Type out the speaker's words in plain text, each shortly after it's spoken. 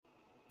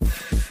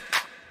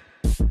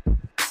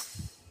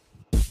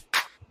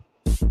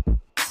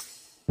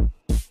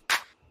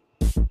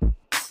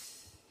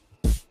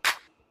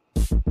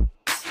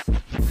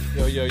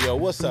Yo,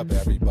 what's up,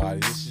 everybody?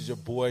 This is your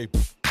boy,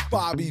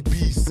 Bobby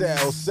B.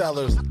 Sales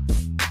Sellers.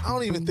 I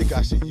don't even think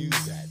I should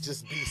use that.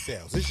 Just B.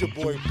 Sales. This is your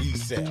boy, B.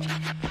 Sales.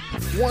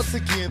 Once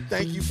again,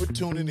 thank you for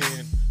tuning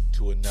in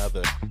to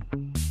another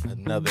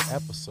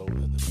episode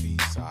of the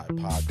B-Side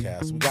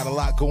Podcast. We got a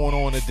lot going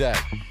on today.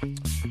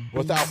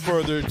 Without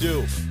further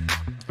ado,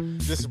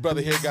 this brother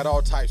here got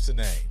all types of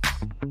names.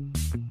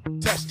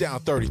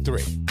 Touchdown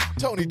 33,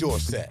 Tony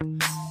Dorsett,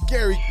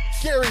 Gary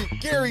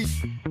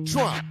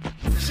Trump,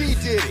 G.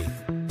 Diddy,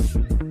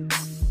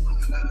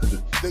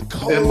 the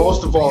cold and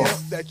most of all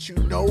that you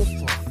know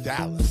from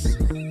Dallas.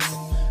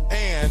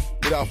 And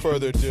without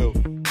further ado,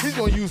 he's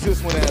gonna use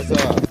this one as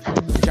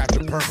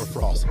Captain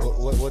Permafrost.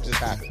 What just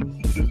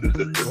happened?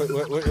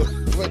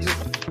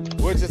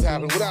 What just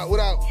happened?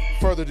 Without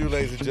further ado,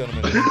 ladies and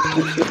gentlemen, my man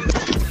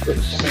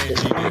G. Diddy.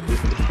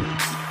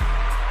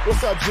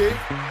 What's up, G?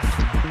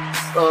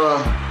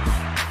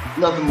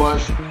 Nothing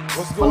much.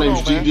 What's going on, my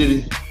name's G. man?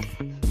 Diddy.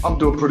 I'm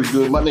doing pretty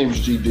good. My name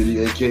is G. Diddy,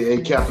 aka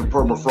Captain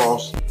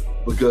Permafrost,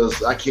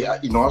 because I can't,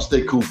 I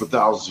stay cool for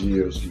thousands of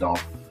years.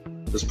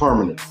 It's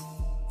permanent.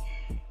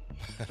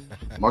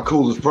 My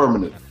cool is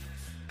permanent.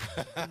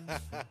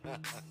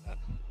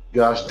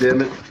 Gosh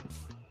damn it.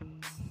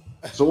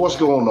 So what's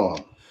going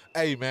on?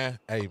 Hey man,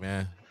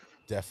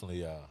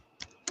 definitely. All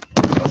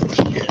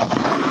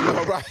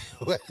right.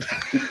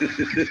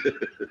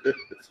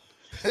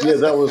 Yeah,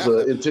 that was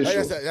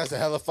intentional. That's a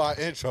hell of a fire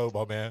intro,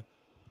 my man.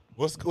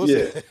 What's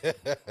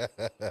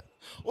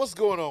what's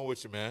going on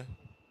with you, man?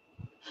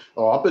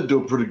 Oh, I've been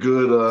doing pretty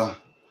good.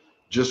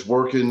 Just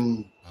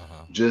working.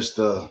 Just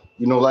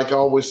like I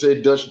always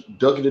say,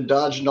 ducking and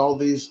dodging all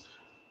these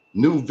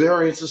new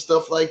variants and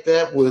stuff like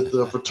that with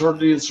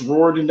fraternity and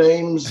sorority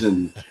names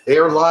and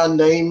airline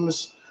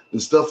names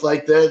and stuff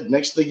like that.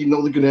 Next thing you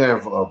know, they're gonna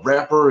have a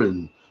rapper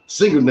and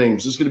singer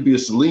names. There's gonna be a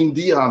Celine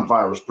Dion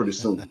virus pretty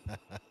soon.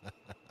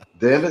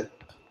 Damn it.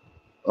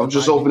 I'm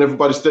just hoping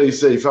everybody stays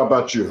safe. How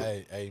about you?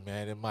 Hey,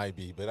 man, it might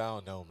be, but I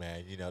don't know,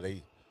 man.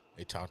 They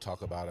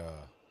talk about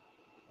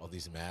all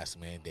these mask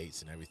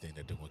mandates and everything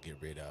that they're going to get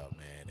rid of,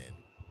 man, and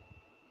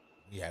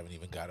we haven't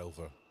even got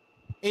over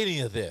any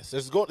of this.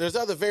 There's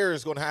other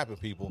variants going to happen,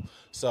 people.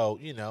 So,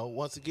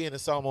 once again,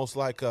 it's almost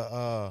like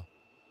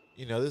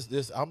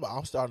this.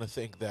 I'm starting to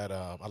think that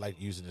I like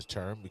using this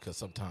term because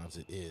sometimes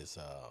it is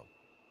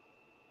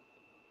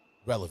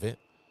relevant.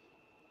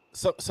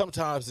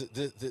 Sometimes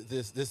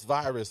this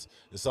virus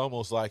is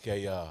almost like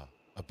a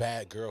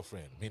bad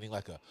girlfriend, meaning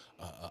like a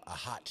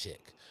hot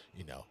chick,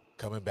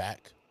 coming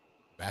back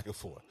and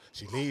forth.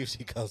 She leaves,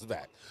 she comes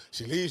back.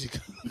 She leaves, she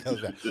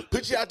comes back.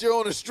 Put you out there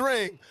on a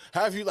string,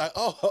 have you like,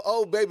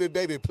 oh,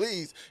 baby,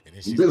 please, and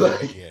then she's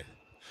back again.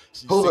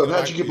 Hold up,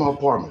 how'd you get my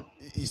apartment?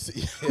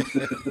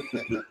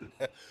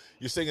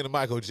 You're singing to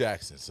Michael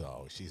Jackson,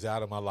 so she's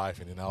out of my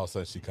life, and then all of a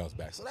sudden she comes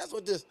back. So that's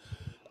what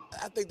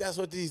I think that's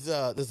what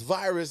this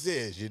virus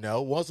is,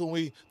 Once when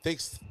we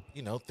think,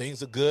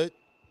 things are good,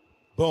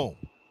 boom.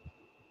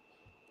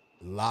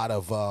 A lot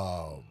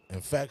of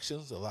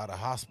infections, a lot of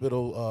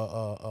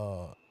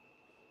hospital,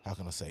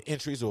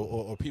 entries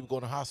or people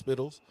going to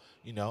hospitals,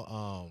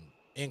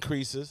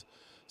 increases.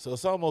 So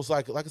it's almost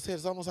like I said,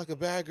 it's almost like a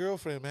bad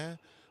girlfriend, man.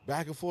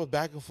 Back and forth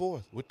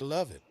with the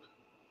loving.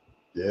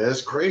 Yeah,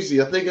 it's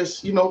crazy. I think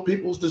it's,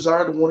 people's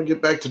desire to want to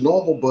get back to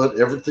normal, but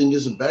everything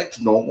isn't back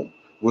to normal.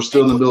 We're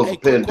still in the middle of a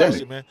pandemic.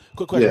 Question, man.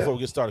 Quick question before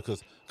we get started,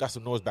 because got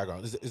some noise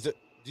background. Is it?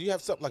 Do you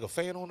have something like a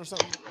fan on or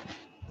something?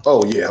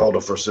 Oh yeah, hold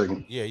on for a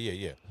second.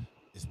 Yeah.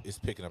 It's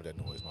picking up that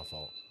noise. My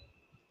fault.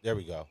 There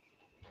we go.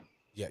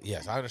 Yeah,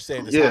 yes, I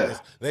understand this. Yeah.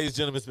 Ladies and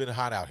gentlemen, it's been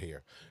hot out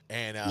here,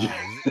 and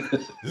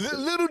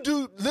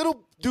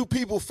little do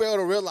people fail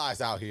to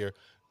realize out here,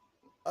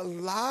 a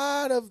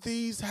lot of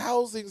these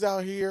housings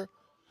out here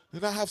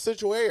do not have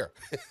central air.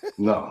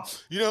 No.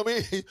 You know what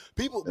I mean?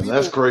 People,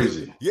 that's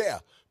crazy. Yeah.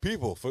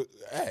 People,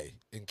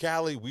 in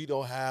Cali, we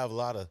don't have a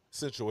lot of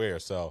central air.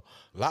 So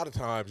a lot of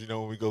times,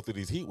 when we go through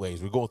these heat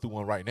waves, we're going through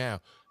one right now.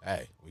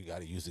 Hey, we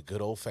got to use the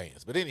good old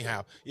fans. But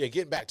anyhow,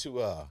 getting back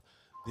to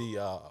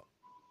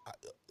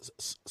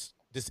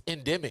this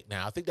endemic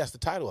now. I think that's the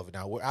title of it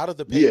now. We're out of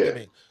the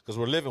pandemic because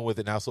we're living with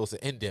it now, so it's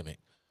an endemic.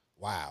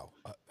 Wow.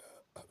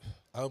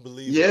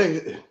 Unbelievable.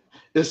 Yeah,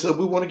 it's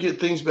we want to get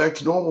things back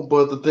to normal,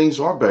 but the things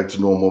are back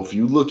to normal. If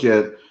you look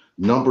at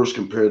numbers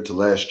compared to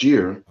last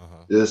year,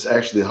 it's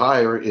actually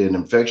higher in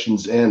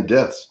infections and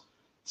deaths.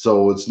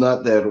 So it's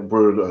not that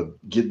we're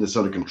getting this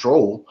under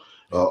control.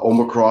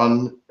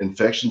 Omicron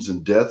infections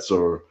and deaths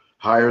are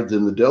higher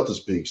than the Delta's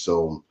peak.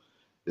 So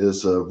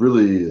it's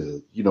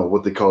really,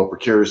 what they call a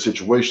precarious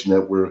situation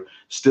that we're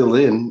still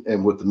in.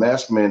 And with the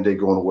mask mandate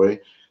going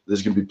away,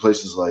 there's going to be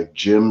places like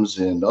gyms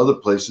and other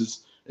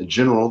places in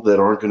general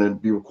that aren't going to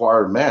be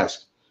required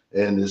masks.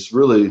 And it's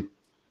really,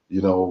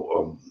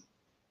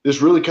 it's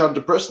really kind of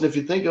depressing if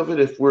you think of it.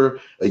 If we're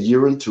a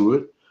year into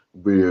it,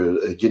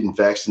 we're getting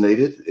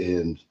vaccinated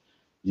and,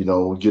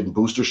 getting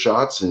booster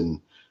shots, and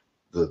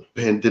the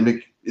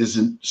pandemic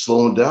isn't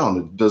slowing down.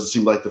 It doesn't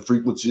seem like the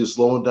frequency is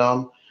slowing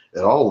down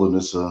at all. And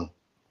it's,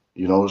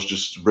 it's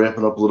just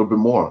ramping up a little bit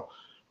more.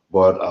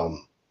 But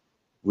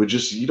we're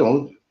just,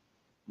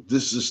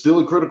 this is still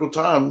a critical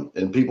time,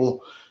 and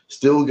people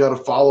still got to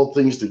follow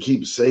things to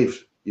keep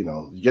safe. You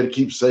got to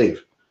keep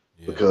safe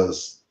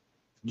because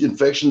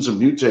infections are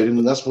mutating,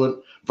 and that's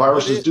what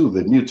viruses do.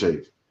 They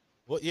mutate.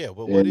 Well, yeah,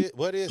 but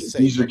what is it's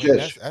safe? easy to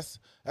catch.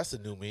 That's a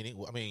new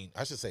meaning. I mean,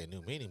 I should say a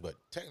new meaning, but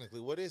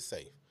technically, what is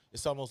safe?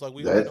 It's almost like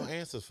we don't have no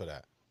answers for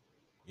that.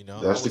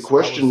 That's the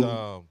question.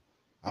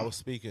 I was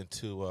speaking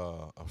to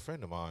a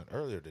friend of mine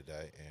earlier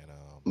today,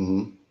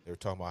 and they were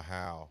talking about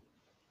how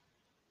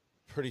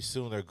pretty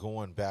soon they're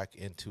going back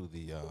into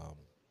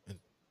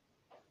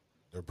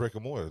their brick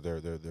and mortar,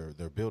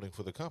 their building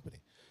for the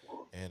company,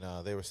 and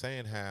they were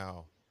saying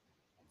how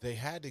they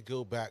had to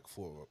go back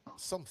for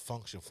some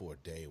function for a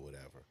day or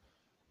whatever,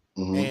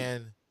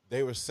 and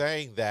they were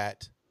saying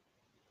that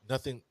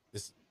nothing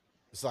is.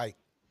 It's like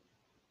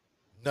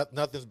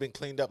nothing's been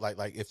cleaned up.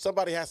 Like if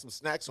somebody has some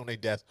snacks on their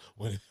desk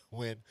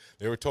when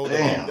they were told to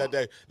leave that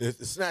day, the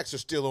snacks are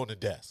still on the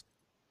desk.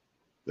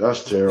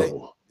 That's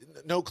terrible.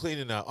 No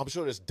cleaning up. I'm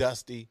sure it's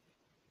dusty,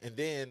 and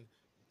then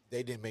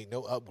they didn't make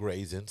no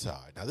upgrades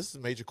inside. Now this is a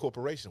major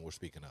corporation we're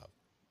speaking of,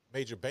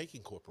 major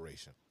banking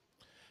corporation.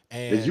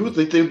 And you would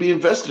think they'd be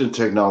invested in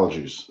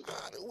technologies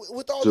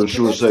with all the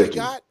connections they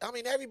got. I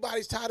mean,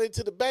 everybody's tied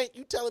into the bank.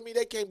 You telling me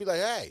they can't be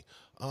like, hey,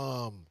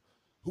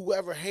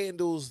 whoever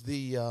handles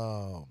the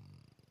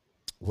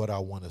what I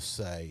want to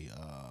say,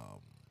 I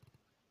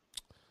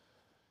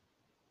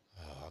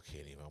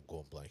can't even. I'm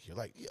going blank here.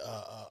 Like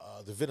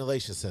the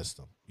ventilation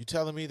system. You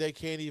telling me they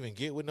can't even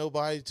get with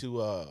nobody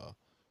to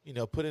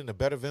put in a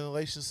better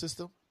ventilation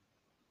system?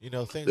 Things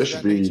of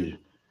that nature.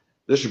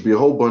 There should be a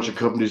whole bunch of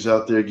companies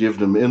out there giving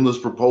them endless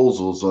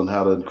proposals on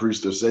how to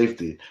increase their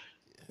safety.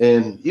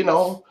 And,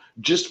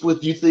 just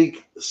with, you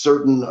think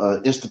certain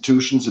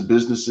institutions and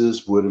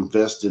businesses would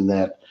invest in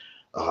that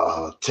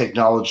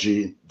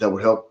technology that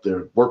would help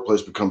their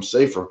workplace become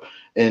safer.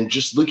 And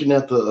just looking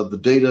at the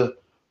data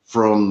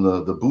from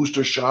the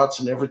booster shots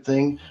and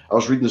everything, I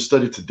was reading a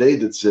study today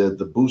that said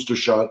the booster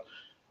shot,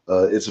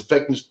 its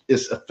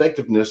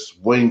effectiveness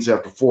wanes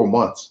after 4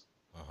 months.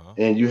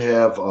 And you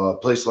have a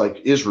place like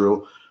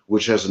Israel,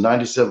 which has a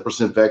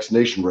 97%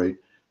 vaccination rate,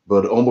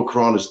 but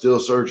Omicron is still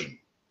surging.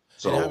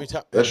 So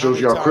that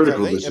shows you how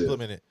critical this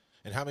is.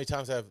 And how many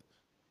times have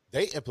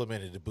they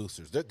implemented the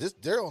boosters?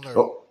 They're on their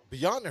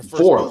beyond their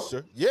first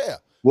booster. Yeah.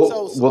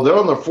 Well, they're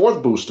on their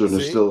fourth booster and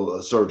they're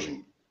still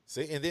surging.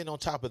 See, and then on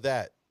top of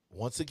that,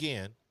 once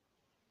again,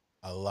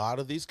 a lot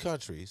of these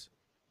countries,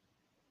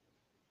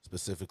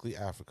 specifically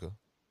Africa,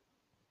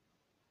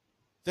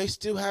 there's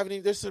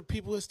some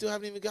people who still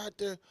haven't even got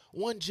their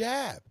one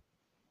jab.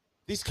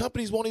 These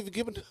companies won't even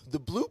give them the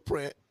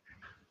blueprint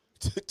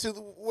to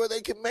where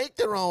they can make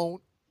their own.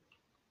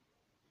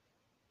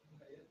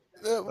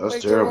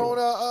 That's terrible.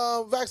 Their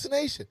own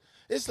vaccination.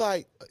 It's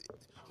like,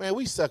 man,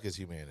 we suck as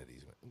human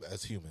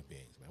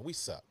beings, man. We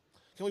suck.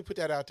 Can we put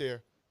that out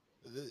there?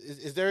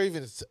 Is there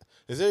even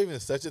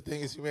such a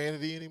thing as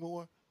humanity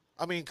anymore?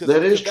 I mean, because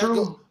that is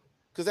true.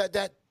 Because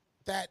that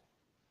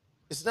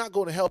it's not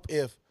going to help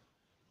if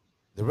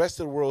the rest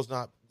of the world's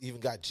not even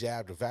got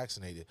jabbed or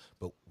vaccinated,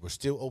 but we're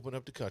still open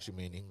up the country,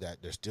 meaning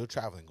that there's still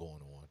traveling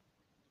going on,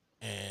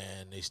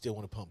 and they still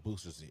want to pump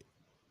boosters in.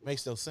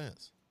 Makes no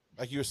sense.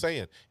 Like you were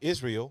saying,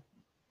 Israel,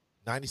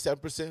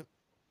 97%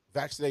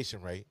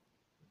 vaccination rate,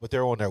 but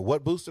they're on their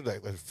what booster?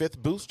 Like their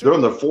fifth booster? They're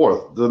on their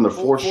fourth. They're on their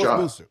fourth shot.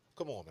 Booster.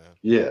 Come on, man.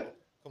 Yeah.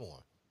 Come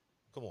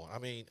on. I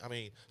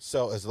mean,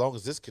 so as long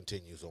as this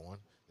continues on,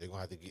 they're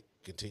going to have to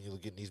continue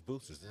getting these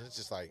boosters. And it's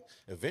just like,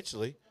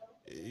 eventually,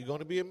 you're going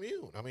to be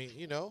immune. I mean,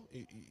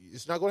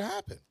 it's not going to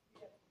happen.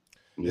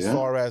 Yeah. As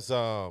far as,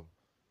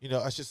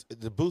 it's just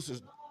the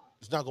boosters,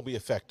 it's not going to be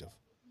effective.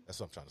 That's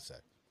what I'm trying to say.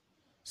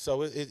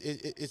 So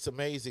it's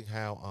amazing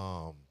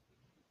how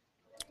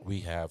we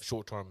have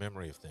short-term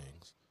memory of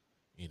things.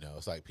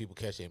 It's like people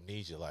catch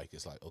amnesia. Like,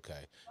 it's like,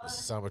 okay, it's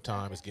the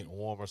summertime, it's getting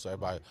warmer, so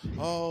everybody,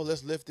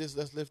 let's lift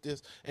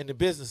this. And the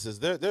businesses,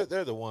 they're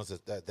the ones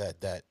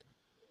that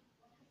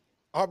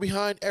are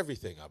behind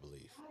everything, I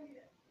believe.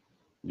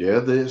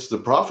 Yeah, it's the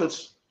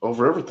profits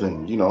over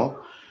everything.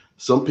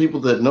 Some people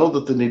that know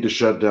that they need to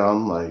shut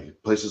down,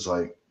 like places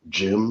like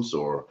gyms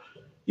or,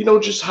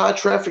 just high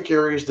traffic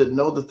areas that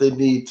know that they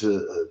need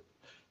to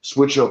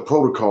switch up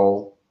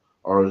protocol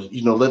or,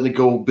 letting it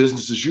go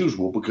business as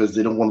usual because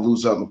they don't want to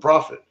lose out on the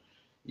profit.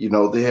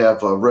 They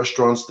have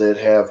restaurants that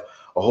have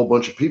a whole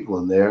bunch of people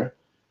in there,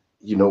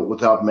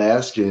 without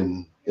mask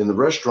in the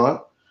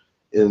restaurant.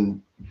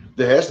 And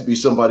there has to be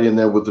somebody in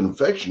there with an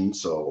infection.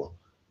 So,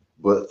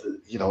 but,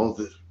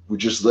 we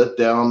just let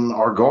down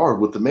our guard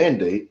with the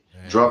mandate,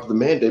 drop the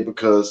mandate,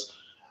 because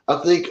I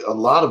think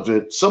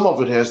some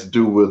of it has to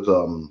do with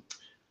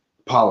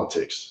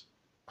politics.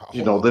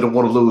 They don't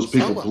want to lose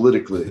people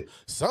politically.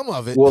 Some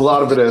of it. Well, a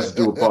lot of it has to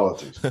do with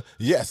politics.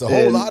 Yes, a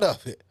whole lot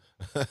of it.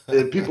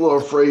 And people are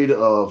afraid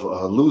of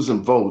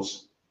losing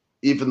votes,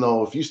 even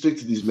though if you stick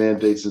to these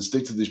mandates and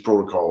stick to these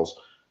protocols,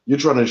 you're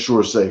trying to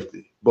ensure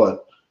safety.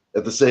 But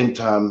at the same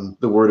time,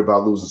 they're worried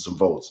about losing some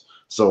votes.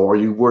 So are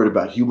you worried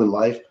about human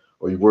life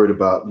or are you worried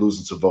about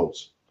losing some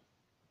votes?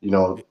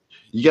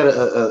 You got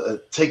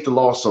to take the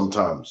loss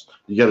sometimes.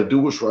 You got to do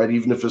what's right,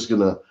 even if it's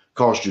going to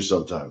cost you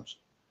sometimes.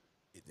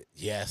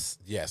 Yes,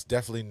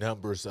 definitely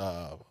numbers.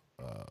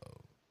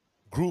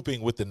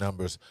 Grouping with the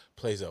numbers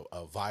plays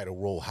a vital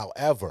role.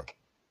 However,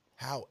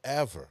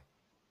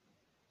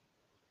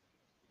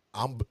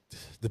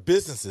 the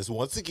businesses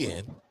once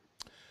again,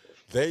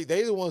 they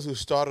the ones who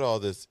started all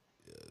this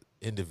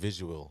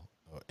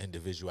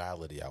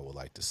individuality. I would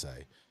like to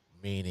say,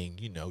 meaning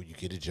you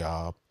get a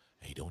job,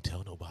 and you don't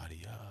tell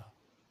nobody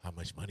how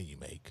much money you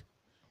make.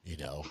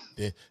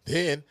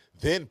 Then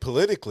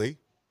politically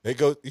they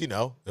go.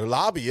 They're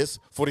lobbyists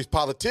for these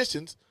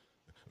politicians,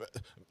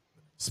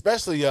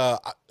 especially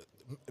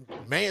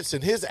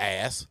Manson, his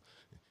ass.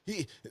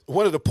 He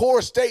one of the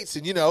poorest states,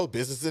 and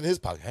business in his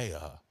pocket. Hey,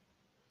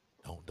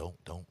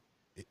 don't.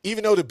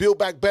 Even though the Build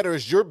Back Better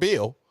is your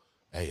bill,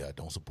 hey,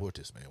 don't support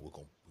this, man. We're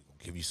gonna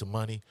give you some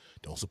money.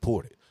 Don't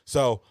support it.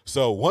 So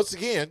once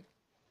again,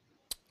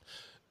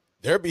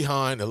 they're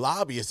behind the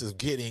lobbyists of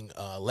getting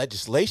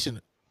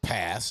legislation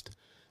passed.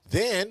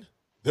 Then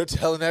they're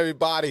telling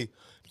everybody,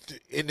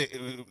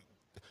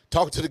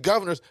 talking to the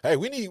governors, hey,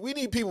 we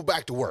need people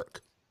back to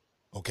work.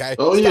 Okay?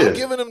 Stop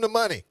giving them the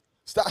money.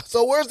 Stop.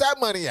 So where's that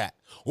money at?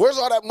 Where's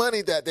all that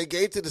money that they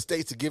gave to the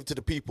states to give to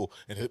the people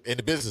and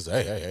the business?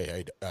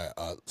 Hey,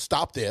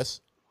 stop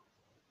this.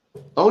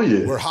 Oh,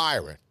 yeah. We're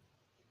hiring.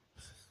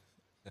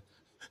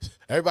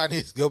 Everybody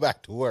needs to go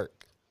back to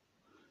work.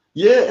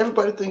 Yeah,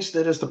 everybody thinks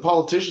that it's the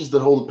politicians that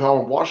hold the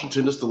power in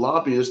Washington. It's the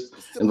lobbyists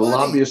and the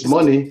lobbyist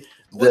money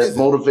that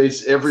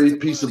motivates every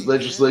piece of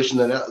legislation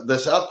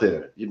that's out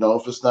there.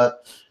 If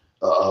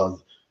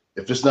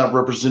it's not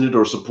represented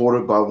or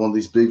supported by one of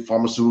these big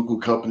pharmaceutical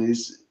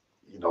companies,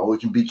 it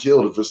can be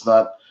killed. If it's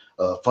not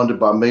funded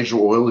by Major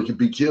Oil, it can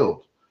be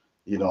killed.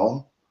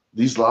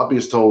 These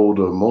lobbyists hold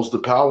most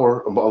of the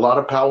power. A lot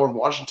of power in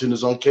Washington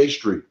is on K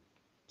Street.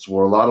 It's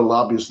where a lot of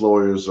lobbyist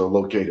lawyers are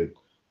located.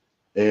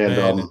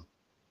 And,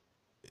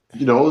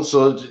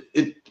 so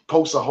it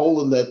pokes a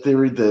hole in that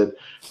theory that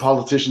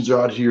politicians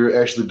are out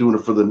here actually doing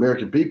it for the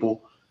American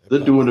people. They're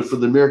doing it for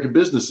the American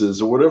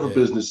businesses or whatever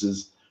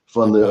businesses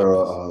fund their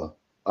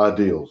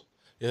ideals.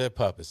 Yeah, they're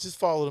puppets. Just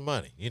follow the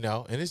money,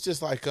 And it's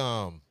just like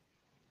NPR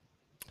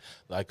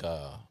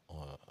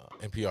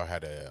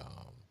had a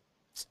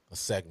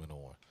segment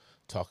on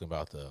talking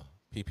about the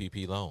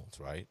PPP loans,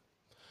 right?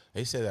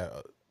 They said that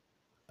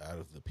out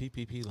of the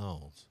PPP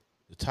loans,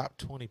 the top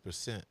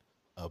 20%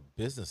 of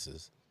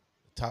businesses,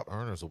 the top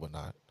earners or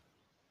whatnot,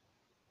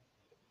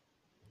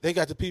 they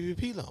got the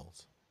PPP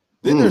loans.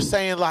 Then they're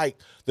saying like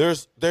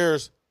there's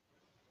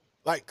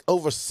like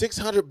over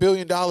 $600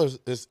 billion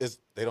is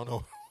they don't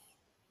know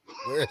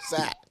where it's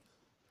at.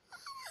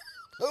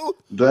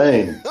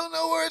 Dang. Don't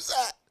know where it's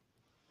at.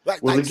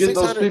 Like get 600,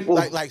 those people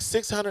like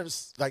 600,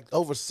 like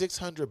over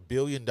 $600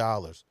 billion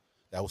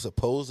that was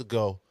supposed to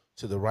go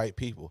to the right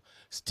people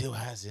still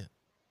hasn't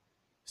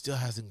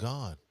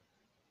gone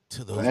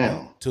to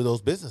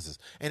those businesses.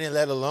 And then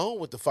let alone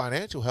with the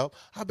financial help,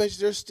 I bet you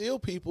there's still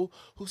people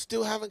who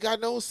still haven't got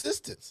no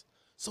assistance.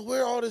 So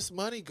where all this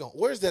money going?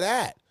 Where's that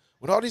at?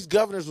 When all these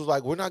governors was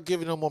like, we're not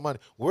giving them more money.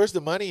 Where's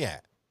the money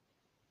at?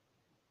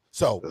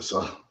 So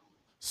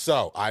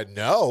I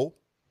know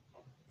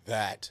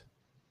that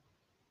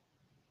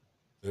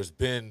there's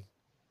been,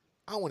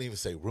 I won't even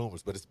say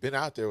rumors, but it's been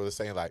out there where they're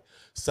saying like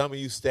some of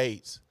you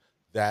states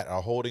that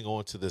are holding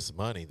on to this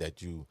money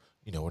that we're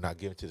not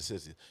giving to the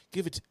citizens.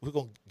 We're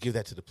going to give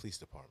that to the police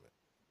department.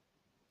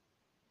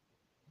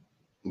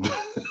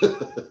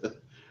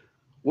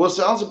 Well, it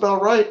sounds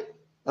about right.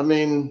 I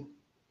mean,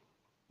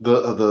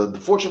 the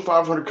Fortune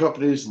 500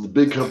 companies and the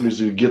big companies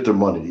who get their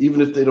money,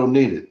 even if they don't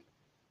need it.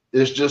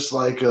 It's just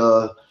like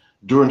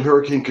during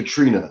Hurricane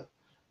Katrina,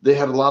 they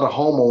had a lot of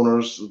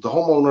homeowners. The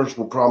homeowners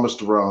were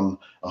promised around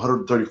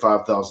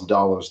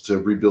 $135,000 to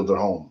rebuild their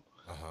home.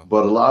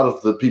 But a lot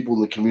of the people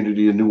in the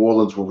community in New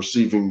Orleans were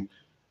receiving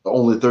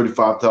only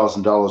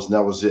 $35,000, and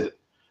that was it.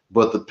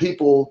 But the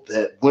people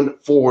that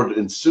went forward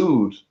and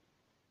sued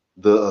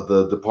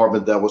the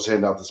department that was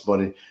handing out this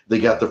money, they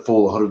got their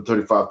full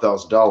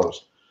 $135,000.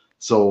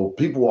 So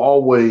people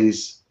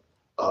always,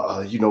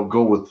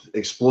 go with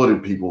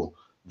exploiting people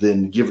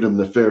than giving them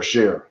the fair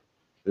share.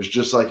 It's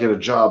just like at a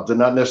job. They're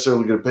not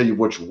necessarily going to pay you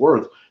what you're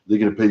worth. They're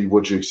going to pay you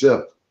what you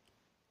accept.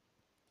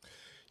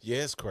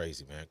 Yeah, it's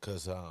crazy, man,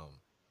 because,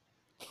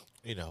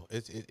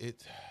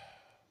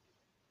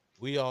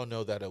 we all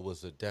know that it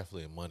was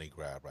definitely a money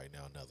grab right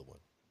now, another one.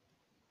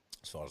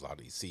 As far as a lot of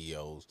these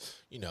CEOs,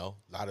 a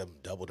lot of them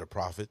double their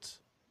profits.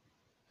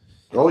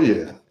 Oh,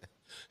 yeah.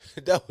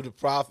 Double the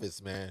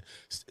profits, man.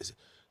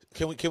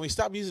 Can we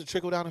stop using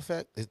trickle-down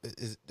effect?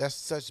 That's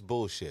such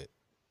bullshit.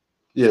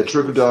 Yeah,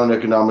 trickle-down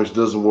economics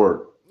doesn't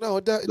work. No,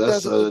 it doesn't.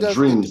 That's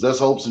dreams. That's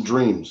hopes and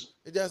dreams.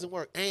 It doesn't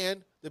work.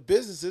 And the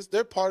businesses,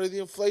 they're part of the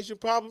inflation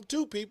problem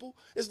too, people.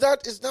 It's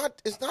not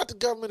the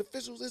government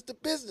officials, it's the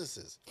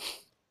businesses.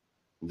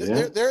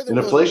 Yeah. And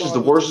inflation is the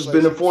worst it's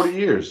been in 40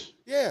 years.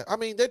 Yeah, I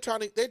mean they're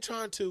trying to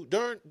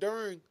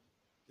during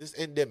this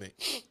endemic,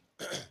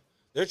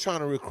 they're trying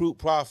to recruit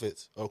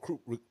profits or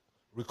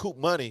recoup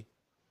money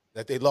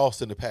that they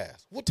lost in the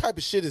past. What type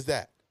of shit is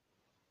that?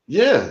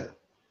 Yeah.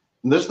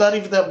 And there's not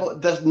even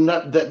that's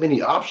not that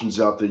many options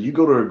out there. You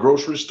go to a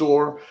grocery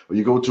store or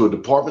you go to a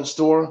department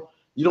store,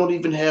 you don't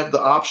even have the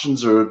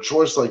options or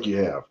choice like you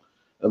have.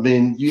 I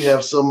mean, you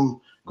have some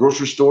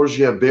grocery stores,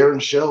 you have barren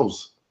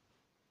shelves.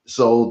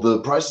 So the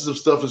prices of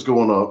stuff is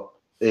going up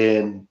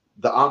and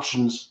the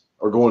options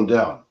are going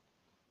down.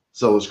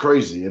 So it's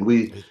crazy. And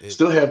we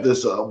still have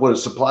this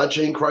supply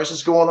chain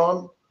crisis going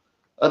on.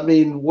 I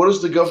mean, what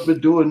is the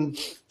government doing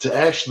to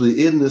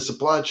actually end this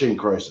supply chain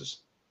crisis?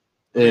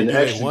 And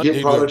actually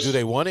get products. Do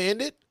they want to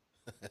end it?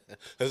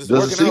 Does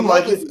it seem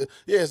like it?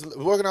 Yeah, it's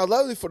working out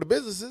lovely for the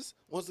businesses.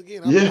 Once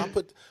again,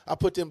 I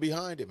put them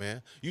behind it,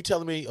 man. You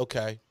telling me,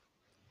 okay,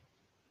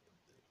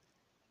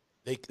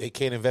 they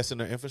can't invest in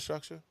their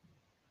infrastructure?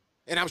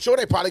 And I'm sure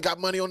they probably got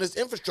money on this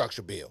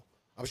infrastructure bill.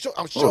 I'm sure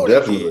they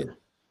definitely did.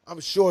 I'm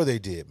sure they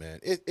did, man.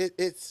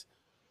 It's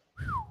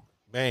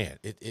man,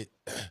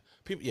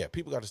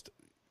 people got to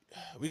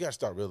we got to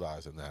start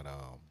realizing that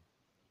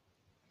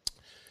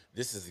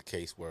this is a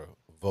case where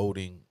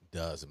voting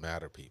does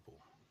matter, people.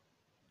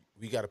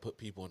 We got to put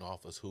people in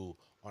office who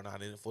are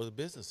not in it for the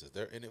businesses.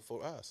 They're in it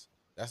for us.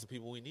 That's the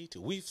people we need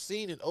to. We've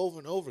seen it over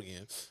and over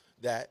again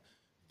that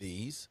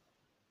these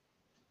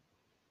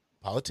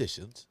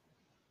politicians,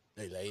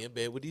 they lay in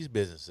bed with these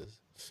businesses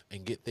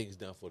and get things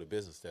done for the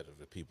business instead of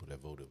the people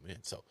that voted them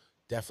in. So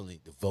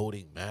definitely the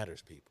voting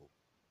matters, people.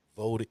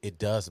 Vote, it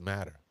does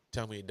matter.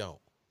 Tell me it don't.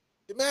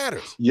 It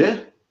matters. Yeah.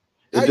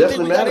 It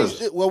definitely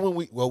matters.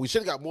 We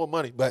should have got more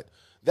money, but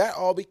that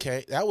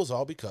was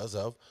all because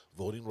of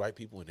voting the right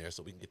people in there,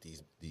 so we can get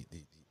these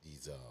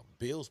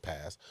bills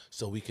passed,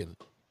 so we can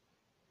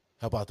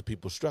help out the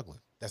people struggling.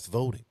 That's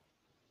voting.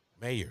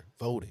 Mayor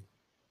voting,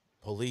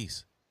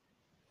 police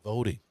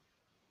voting,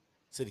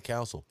 city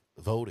council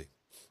voting,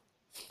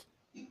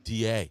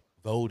 DA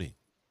voting,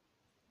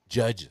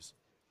 judges,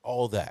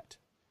 all that.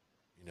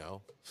 You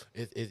know,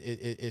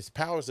 it's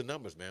powers and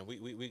numbers, man.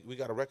 We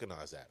got to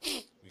recognize that.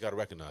 We got to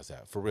recognize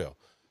that for real.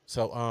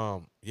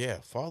 So,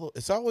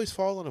 it's always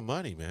following the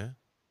money, man.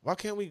 Why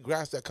can't we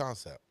grasp that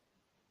concept?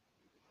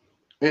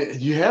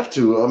 You have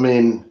to. I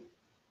mean,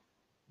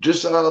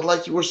 just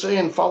like you were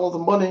saying, follow the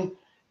money.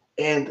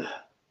 And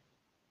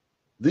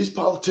these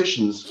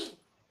politicians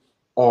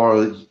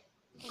are,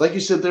 like you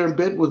said, they're in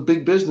bed with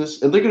big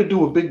business, and they're going to do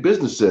what big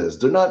business says.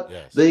 They're not.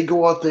 Yes. They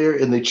go out there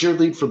and they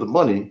cheerlead for the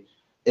money.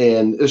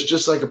 And it's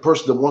just like a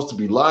person that wants to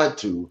be lied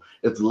to.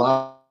 If the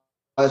lie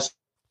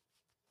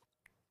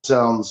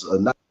sounds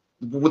not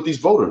with these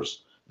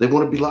voters, they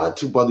want to be lied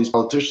to by these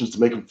politicians to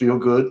make them feel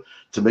good,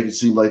 to make it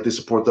seem like they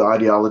support the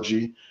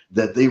ideology,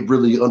 that they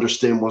really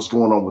understand what's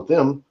going on with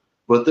them,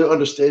 but they're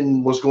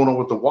understanding what's going on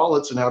with the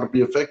wallets and how to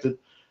be affected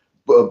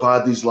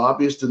by these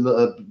lobbyists and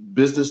the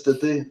business that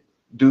they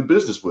do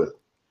business with.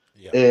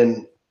 Yeah.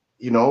 And,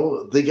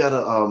 they got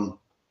to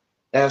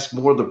ask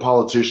more of the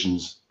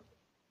politicians.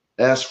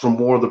 Ask for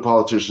more of the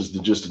politicians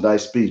than just a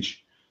nice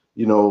speech.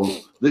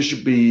 There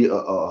should be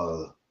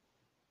a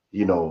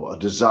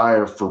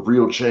desire for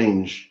real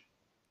change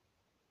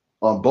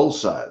on both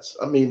sides.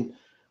 I mean,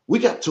 we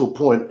got to a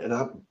point, and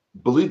I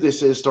believe they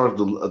say it started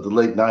the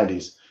late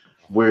 90s,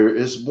 where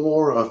it's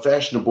more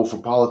fashionable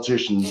for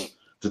politicians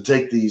to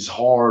take these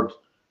hard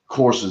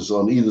courses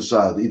on either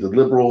side, either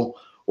liberal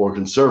or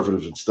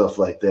conservative and stuff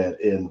like that.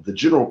 And the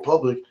general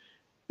public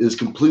is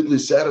completely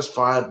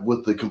satisfied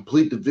with the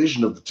complete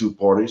division of the two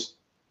parties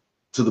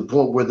to the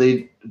point where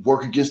they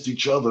work against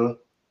each other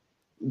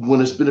when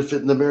it's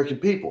benefiting the American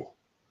people.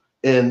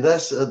 And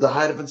that's the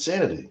height of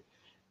insanity.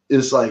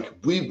 It's like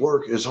we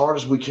work as hard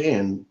as we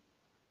can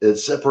at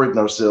separating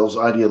ourselves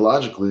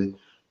ideologically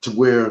to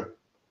where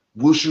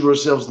we'll shoot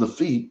ourselves in the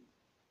feet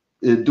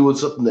in doing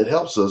something that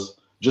helps us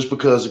just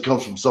because it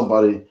comes from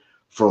somebody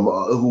from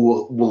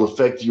who will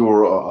affect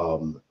your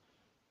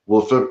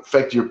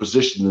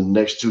position in the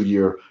next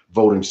 2-year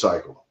voting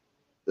cycle.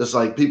 It's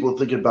like people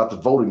thinking about the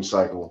voting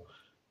cycle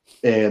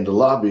and the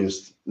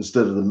lobbyists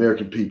instead of the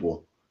American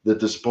people that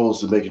they're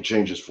supposed to making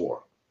changes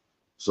for.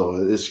 So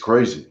it's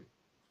crazy.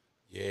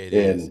 Yeah, it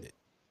is.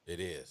 It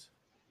is.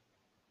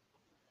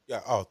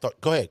 Yeah. Oh,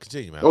 go ahead.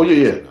 Continue, man. Oh,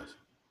 yeah.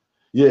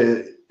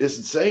 Yeah, it's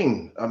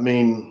insane. I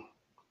mean,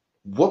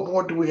 what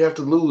more do we have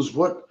to lose?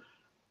 What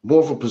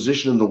more of a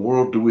position in the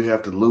world do we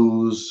have to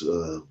lose?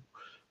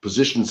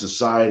 Position in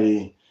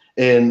society.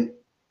 And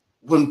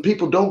when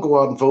people don't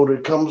go out and vote,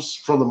 it comes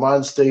from the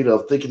mind state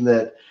of thinking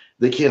that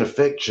they can't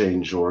affect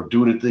change or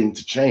do anything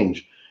to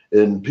change.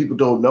 And people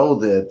don't know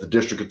that the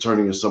district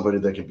attorney is somebody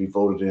that can be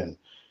voted in.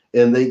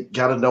 And they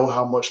got to know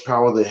how much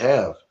power they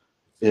have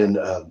in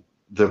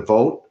their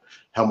vote,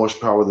 how much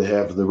power they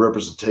have in their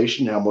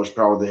representation, how much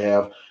power they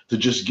have to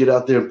just get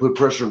out there and put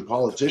pressure on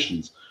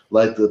politicians.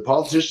 Like the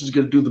politicians are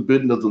going to do the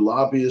bidding of the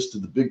lobbyists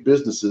and the big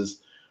businesses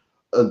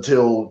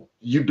until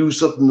you do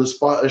something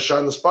to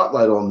shine the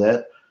spotlight on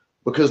that,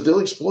 because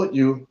they'll exploit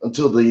you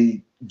until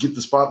they get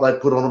the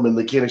spotlight put on them and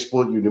they can't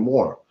exploit you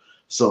anymore.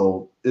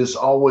 So it's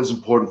always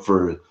important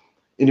for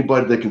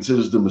anybody that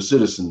considers them a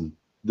citizen,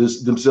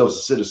 themselves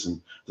a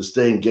citizen, to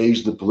stay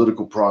engaged in the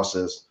political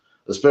process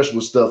especially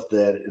with stuff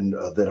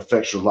that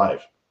affects your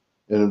life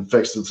and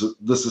affects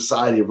the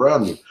society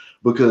around you.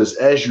 Because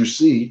as you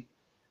see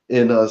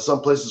in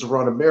some places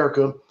around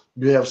America,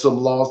 you have some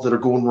laws that are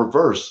going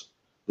reverse.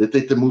 They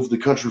think they move the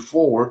country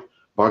forward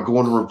by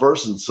going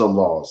reverse in some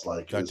laws,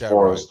 like Got as that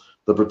far right. as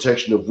the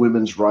protection of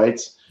women's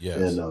rights Yes.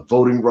 and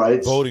voting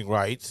rights, Voting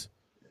rights.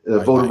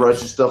 voting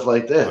rights and stuff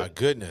like that. My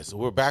goodness,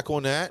 we're back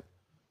on that.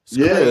 It's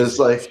Yeah, crazy. it's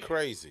like, it's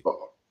crazy.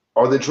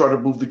 Are they trying to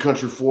move the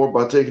country forward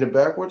by taking it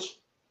backwards?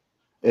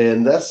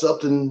 And that's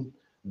something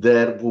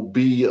that will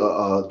be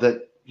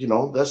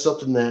that's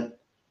something that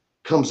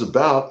comes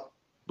about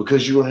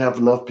because you don't have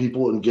enough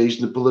people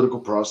engaged in the political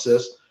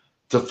process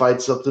to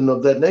fight something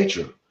of that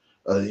nature.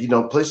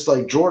 Places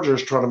like Georgia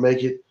is trying to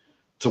make it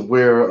to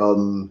where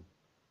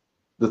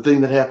the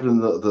thing that happened in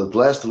the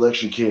last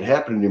election can't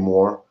happen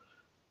anymore,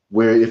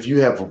 where if you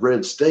have a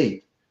red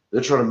state,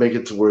 they're trying to make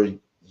it to where,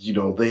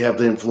 they have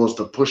the influence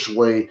to push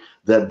away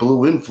that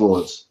blue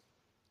influence,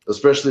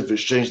 especially if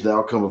it's changed the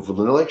outcome of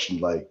an election.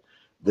 Like,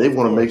 they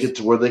want to make it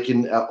to where they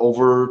can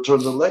overturn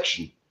the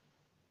election.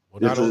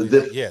 Well, not only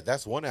that,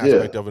 that's one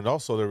aspect of it.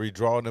 Also, they're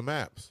redrawing the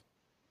maps.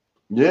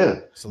 Yeah,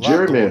 it's a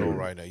lot going on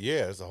right now.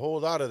 Yeah, there's a whole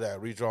lot of that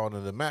redrawing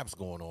of the maps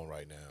going on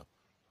right now.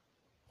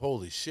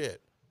 Holy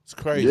shit, it's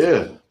crazy.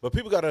 Yeah, but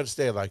people got to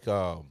understand, like,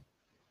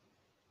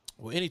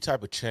 any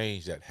type of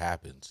change that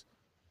happens,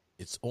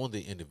 it's on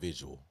the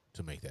individual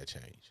to make that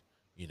change.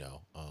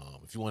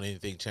 If you want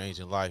anything changed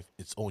in life,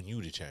 it's on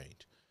you to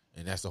change,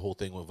 and that's the whole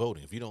thing with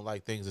voting. If you don't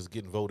like things that's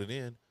getting voted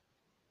in,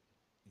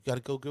 you got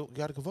to go. You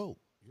got to go vote.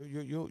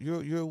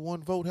 You're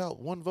one vote help.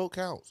 One vote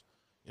counts.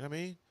 You know what I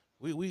mean?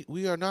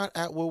 We are not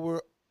at where we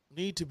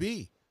need to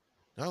be,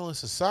 not only in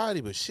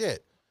society, but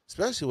shit,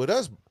 especially with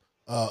us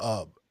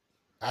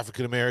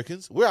African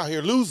Americans. We're out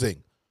here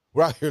losing.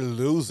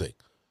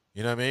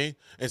 You know what I mean?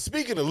 And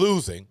speaking of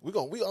losing, we can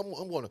always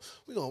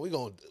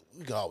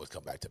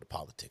come back to the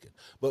politicking.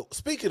 But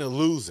speaking of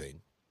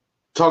losing,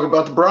 talk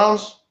about the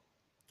Browns.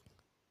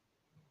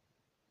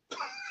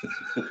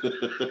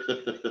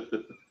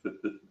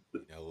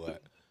 You know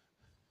what?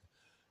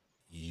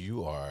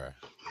 You are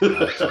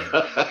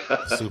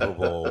watching Super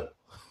Bowl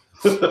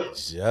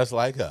just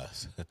like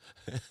us.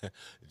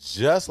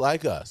 Just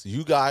like us.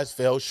 You guys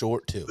fell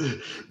short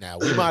too. Now,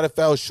 we might have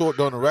fell short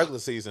during the regular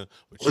season,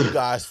 but you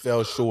guys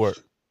fell short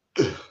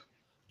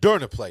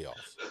during the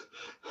playoffs.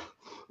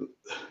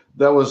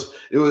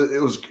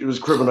 It was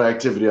criminal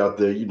activity out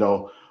there.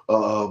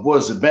 What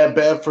was it? Matt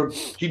Bradford,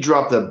 he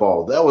dropped that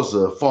ball. That was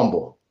a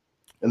fumble,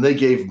 and they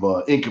gave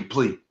him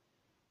incomplete.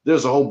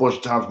 There's a whole bunch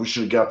of times we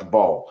should have got the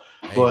ball,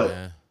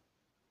 but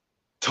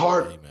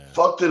Tart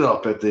fucked it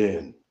up at the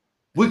end.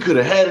 We could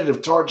have had it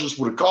if Tart just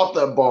would have caught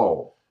that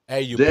ball.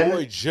 Hey, your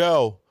boy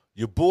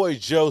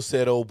Joe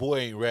said, "Oh boy,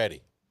 ain't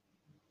ready."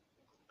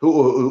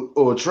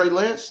 Who? Trey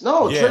Lance?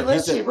 No, Trey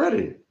Lance ain't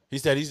ready. He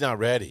said he's not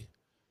ready.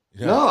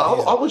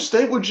 I would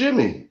stay with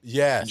Jimmy.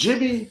 Yes.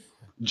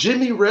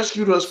 Jimmy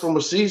rescued us from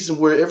a season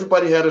where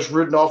everybody had us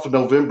written off in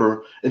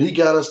November, and he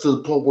got us to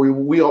the point where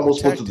we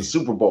almost went to the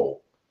Super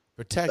Bowl.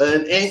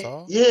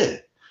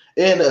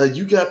 And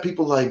you got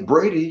people like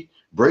Brady.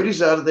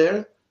 Brady's out of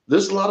there.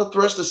 There's a lot of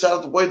threats that's out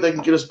of the way. They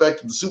can get us back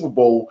to the Super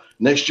Bowl.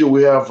 Next year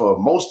we have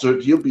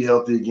Mostert. He'll be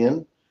healthy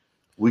again.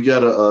 We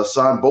got to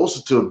sign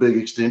Bosa to a big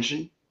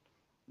extension.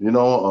 We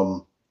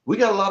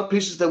got a lot of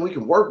pieces that we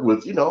can work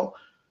with. We're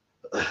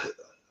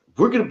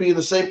going to be in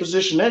the same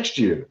position next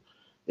year.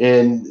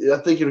 And I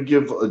think it'll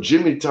give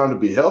Jimmy time to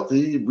be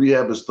healthy,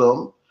 rehab his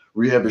thumb,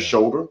 rehab his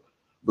shoulder,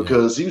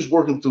 because he was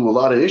working through a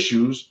lot of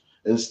issues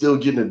and still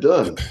getting it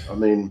done. I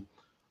mean,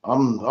 I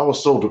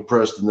was so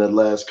depressed in that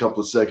last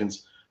couple of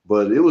seconds,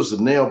 but it was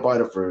a nail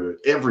biter for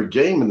every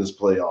game in this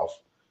playoff.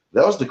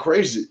 This is the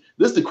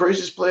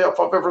craziest playoff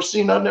I've ever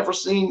seen. I've never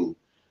seen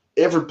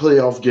every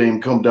playoff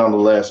game come down to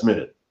the last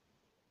minute.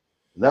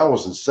 And that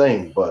was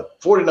insane. But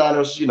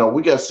 49ers,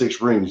 we got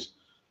 6 rings.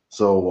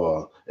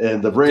 So,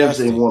 and the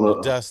Rams ain't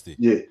won Dusty.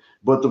 Yeah,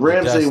 but the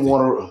Rams ain't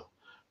won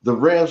the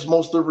Rams,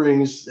 most of the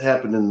rings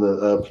happened in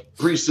the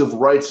pre-civil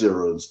rights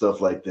era and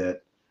stuff like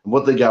that. And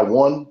what they got,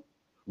 one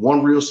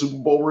real Super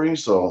Bowl ring.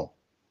 So,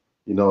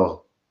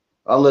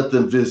 I'll let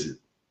them visit.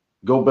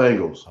 Go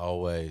Bengals.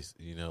 Always,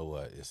 you know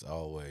what? It's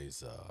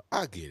always,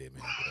 I get it,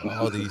 man.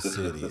 All these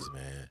cities,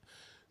 man,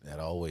 that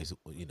always,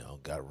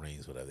 got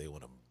rings, whatever. They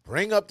want to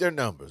bring up their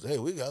numbers. Hey,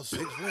 we got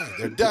 6 rings.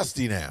 They're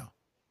dusty now.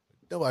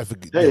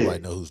 Nobody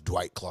knows who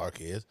Dwight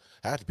Clark is.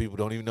 Half the people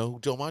don't even know who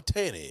Joe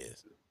Montana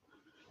is.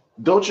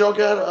 Don't y'all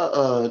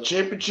got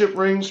championship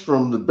rings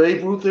from the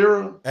Babe Ruth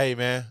era? Hey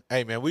man,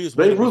 Babe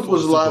Ruth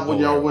was alive when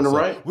y'all winning,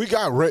 right? We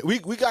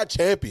got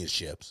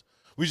championships.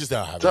 We just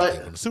don't have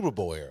anything from the Super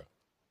Bowl era.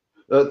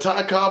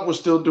 Ty Cobb was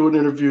still doing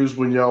interviews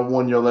when y'all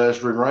won your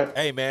last ring, right?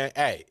 Hey man,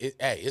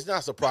 it's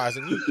not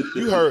surprising.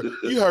 You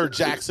heard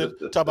Jackson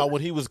talk about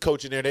when he was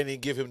coaching there, they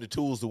didn't give him the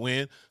tools to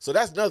win. So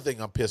that's another thing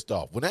I'm pissed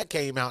off. When that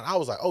came out, I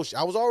was like, oh shit,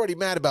 I was already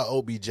mad about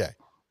OBJ.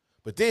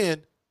 But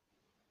then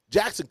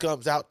Jackson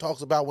comes out,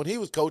 talks about when he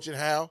was coaching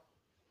how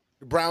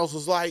the Browns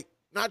was like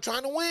not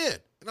trying to win.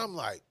 And I'm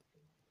like,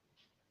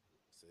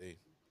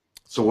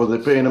 So were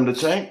they paying him to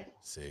tank?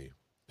 See.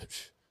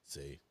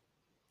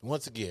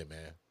 Once again,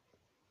 man.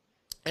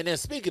 And then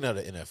speaking of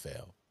the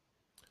NFL,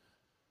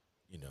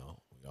 we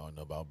all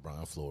know about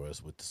Brian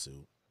Flores with the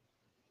suit.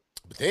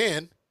 But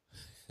then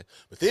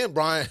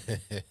Brian,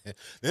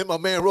 then my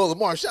man Roland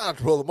Martin, shout out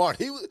to Roland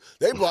Martin.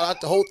 They brought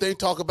out the whole thing,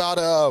 talk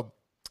about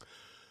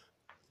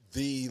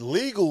the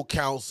legal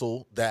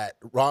counsel that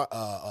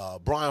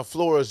Brian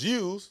Flores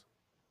used.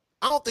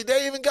 I don't think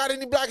they even got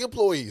any black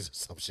employees or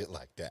some shit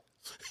like that.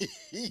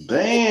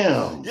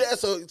 Damn. Yeah,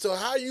 so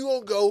how you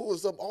gonna go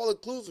with some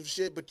all-inclusive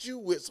shit, but you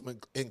with some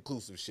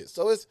inclusive shit?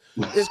 So it's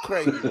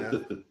crazy,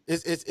 man.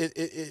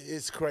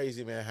 It's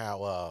crazy, man,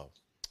 how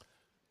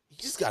you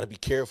just got to be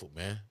careful,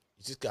 man.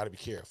 You just got to be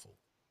careful.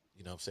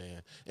 You know what I'm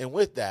saying? And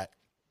with that,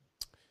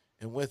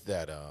 with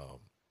the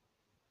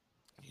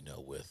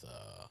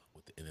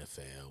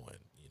NFL, and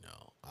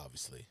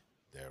obviously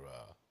they're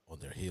on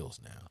their heels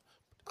now.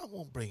 I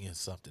won't bring in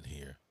something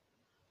here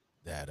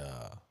that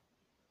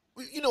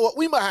you know what?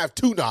 We might have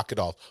two knock it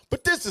offs,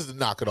 but this is the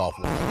knock it off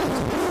one.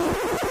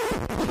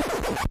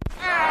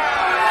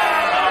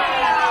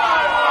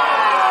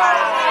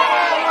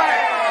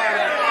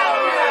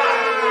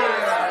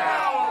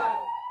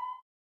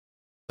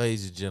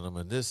 Ladies and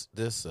gentlemen, this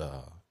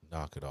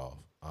knock it off,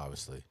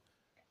 obviously,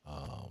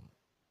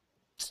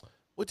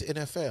 with the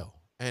NFL,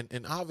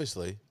 and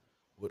obviously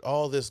with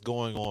all this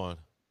going on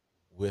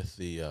with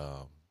the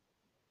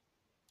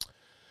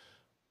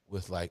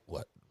with like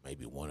what,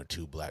 maybe one or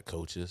two black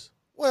coaches.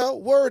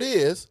 Well, word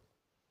is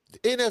the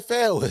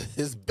NFL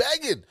is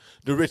begging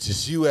the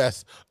richest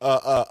U.S.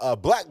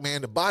 Black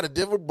man to buy the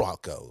Denver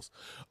Broncos.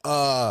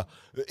 The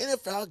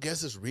NFL, I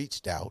guess, has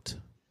reached out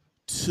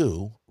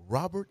to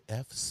Robert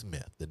F.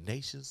 Smith, the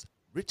nation's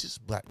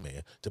richest black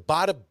man, to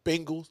buy the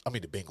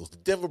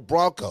Denver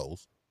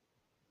Broncos.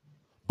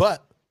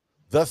 But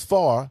thus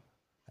far,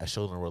 has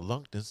shown a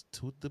reluctance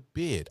to the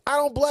bid. I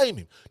don't blame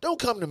him. Don't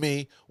come to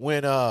me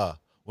when all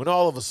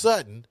of a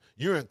sudden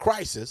you're in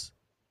crisis.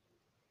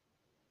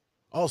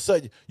 All of a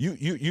sudden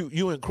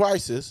you in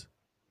crisis,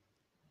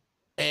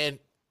 and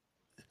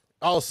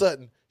all of a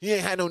sudden he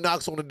ain't had no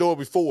knocks on the door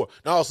before.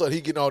 Now all of a sudden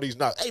he getting all these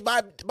knocks. Hey,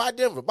 buy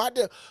Denver, buy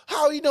Denver.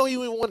 How you know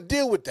you even want to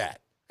deal with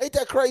that? Ain't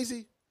that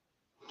crazy?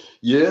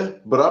 Yeah,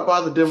 but I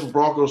buy the Denver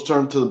Broncos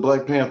turn to the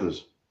Black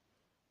Panthers.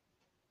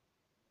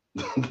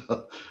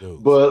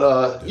 Dude,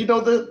 but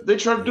they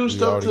try to do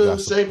stuff to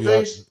save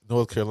face.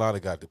 North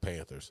Carolina got the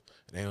Panthers,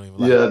 and they don't even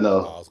like. Yeah, no.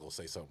 I was gonna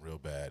say something real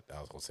bad.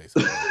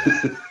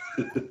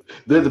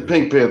 They're the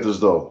Pink Panthers,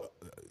 though.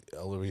 The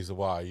only reason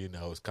why,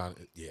 it's kind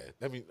of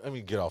Let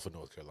me get off of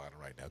North Carolina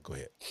right now. Go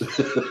ahead.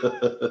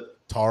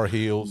 Tar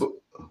Heels.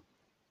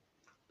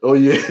 Oh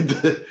yeah.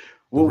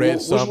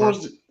 Which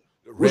one's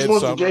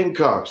the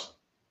Gamecocks?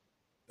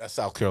 That's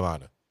South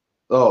Carolina.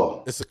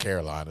 Oh, it's the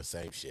Carolina,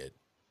 same shit.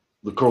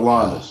 The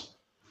Carolinas.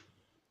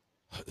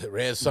 The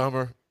Red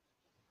Summer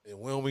in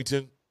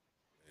Wilmington,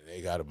 and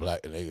they got the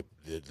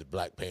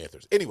Black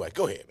Panthers. Anyway,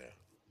 go ahead, man.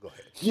 Go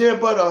ahead. Yeah,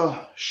 but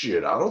I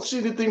don't see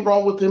anything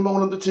wrong with him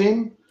owning the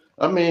team.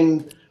 I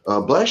mean,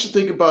 Black should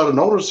think about an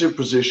ownership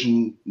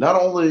position,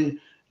 not only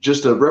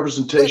just a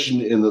representation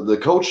in the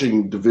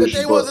coaching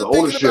division, but the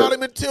ownership about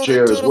him until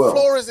the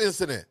Flores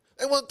incident.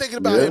 They wasn't thinking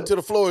about him until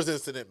the Flores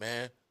incident,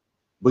 man.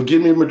 But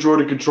give me a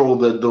majority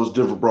control of those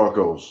Denver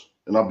Broncos,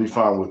 and I'll be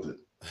fine with it.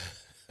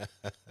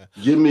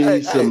 Give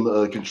me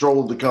some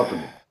control of the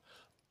company.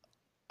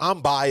 I'm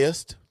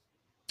biased.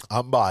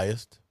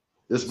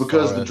 It's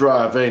because the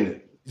drive, ain't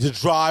it? The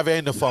drive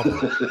and the fumble. You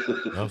know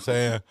what I'm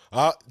saying?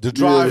 The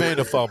drive and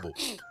the fumble.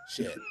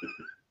 Shit.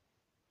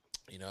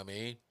 You know what I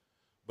mean?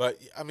 But,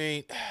 I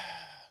mean,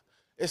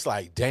 it's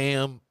like,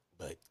 damn,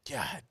 but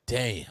god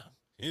damn.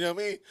 You know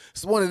what I mean?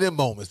 It's one of them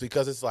moments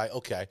because it's like,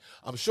 okay,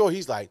 I'm sure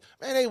he's like,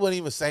 man, they wasn't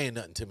even saying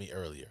nothing to me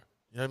earlier.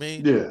 You know what I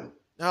mean? Yeah.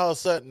 Now all of a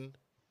sudden,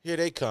 here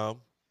they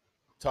come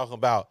talking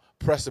about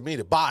pressing me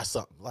to buy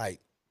something.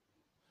 Like,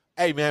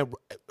 hey, man,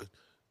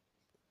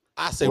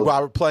 I say,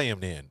 Robert, play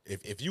him then.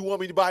 If you want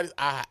me to buy this,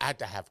 I have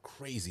to have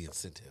crazy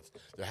incentives.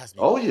 There has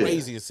to be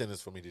crazy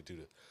incentives for me to do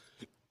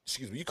this.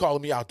 Excuse me, you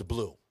calling me out the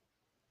blue.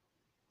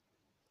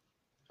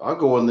 I'll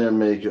go in there and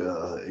make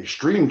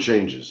extreme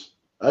changes.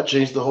 I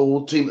change the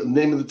whole team, the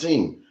name of the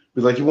team.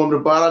 Be like, you want me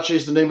to buy it? I'll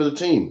change the name of the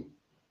team.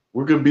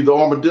 We're going to be the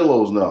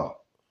Armadillos now.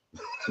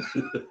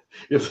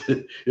 if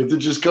they're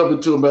just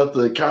coming to him about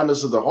the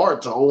kindness of the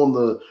heart to own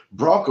the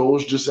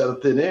Broncos just out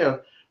of thin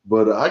air.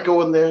 But I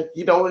go in there,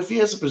 if he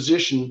has a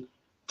position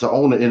to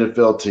own an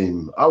NFL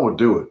team, I would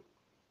do it.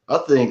 I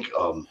think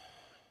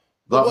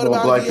what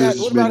about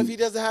if he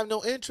doesn't have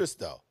no interest,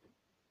 though?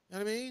 You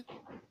know what I mean?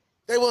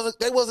 They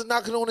wasn't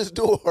knocking on his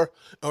door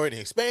or any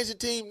expansion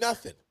team,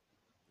 nothing.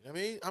 You know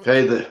what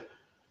I mean?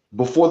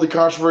 Before the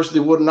controversy, they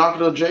wouldn't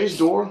knock on Jay's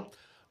door.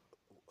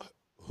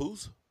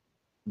 Whose?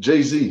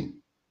 Jay-Z.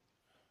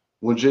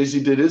 When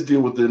Jay-Z did his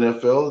deal with the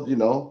NFL,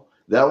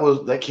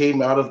 that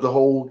came out of the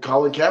whole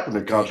Colin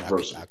Kaepernick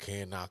controversy. I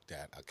can't knock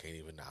that. I can't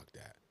even knock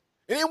that.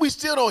 And then we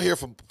still don't hear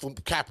from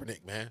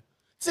Kaepernick, man.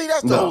 See,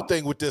 that's the whole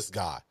thing with this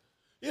guy.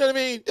 You know what I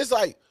mean? It's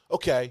like,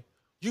 okay,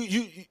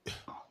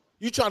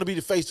 You trying to be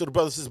the face of the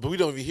brother sister, but we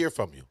don't even hear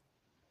from you.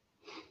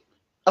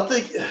 I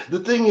think the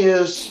thing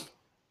is,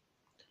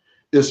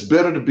 it's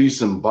better to be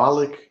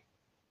symbolic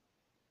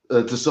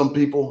to some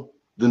people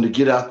than to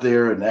get out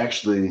there and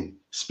actually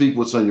speak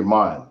what's on your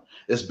mind.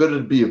 It's better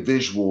to be a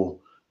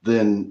visual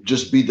than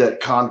just be that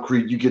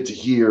concrete. You get to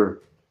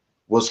hear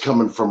what's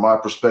coming from my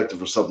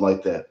perspective or something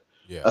like that.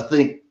 Yeah. I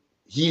think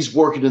he's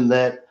working in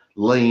that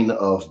lane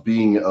of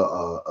being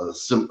a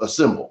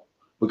symbol,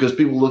 because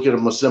people look at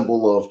him a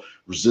symbol of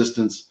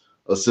resistance,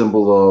 a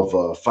symbol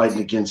of fighting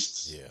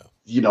against,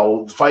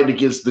 fighting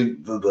against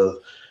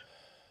the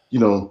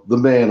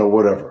man or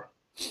whatever.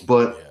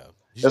 But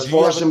as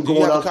far as him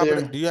going out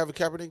there, do you have a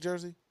Kaepernick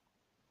jersey?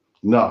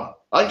 No,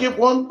 I get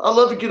one. I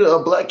love to get a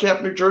black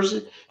Kaepernick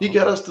jersey. He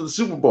got us to the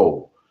Super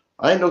Bowl.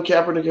 I ain't no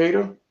Kaepernick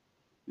hater.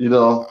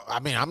 I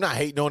mean, I'm not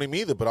hating on him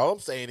either, but all I'm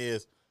saying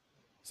is,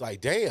 it's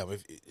like, damn,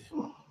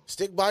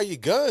 stick by your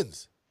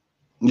guns.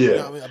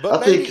 Yeah, I mean?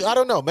 But I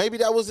don't know. Maybe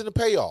that wasn't the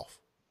payoff.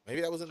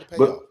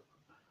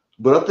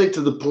 But I think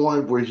to the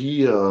point where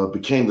he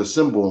became the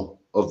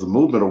symbol of the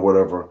movement or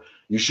whatever,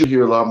 you should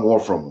hear a lot more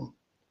from him.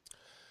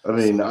 I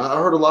mean, I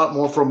heard a lot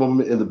more from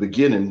him in the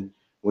beginning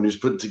when he was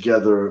putting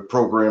together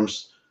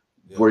programs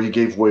where he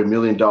gave away $1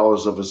 million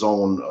of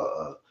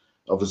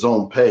his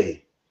own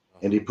pay,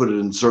 and he put it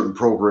in certain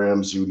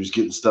programs. He was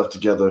getting stuff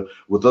together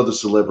with other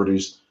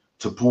celebrities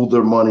to pool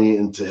their money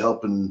into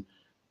helping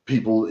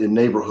people in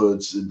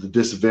neighborhoods, in the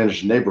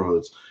disadvantaged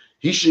neighborhoods.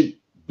 He should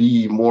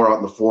be more out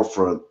in the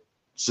forefront,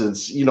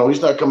 since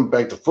he's not coming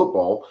back to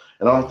football,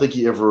 and I don't think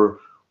he ever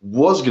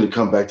was going to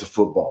come back to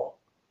football.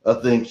 I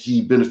think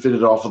he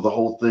benefited off of the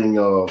whole thing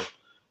of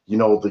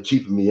the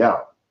keeping me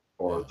out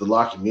or the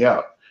locking me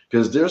out,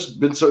 because there's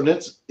been certain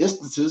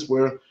instances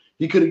where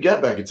he could have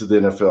got back into the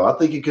NFL. I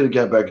think he could have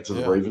got back into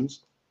the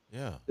Ravens.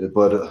 Yeah,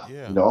 but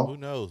who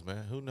knows,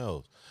 man? Who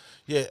knows?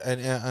 Yeah, and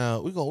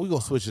we're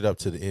gonna switch it up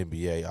to the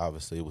NBA.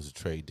 Obviously, it was a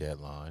trade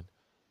deadline.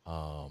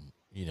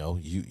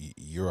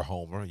 You're a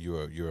homer.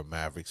 You're a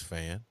Mavericks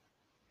fan.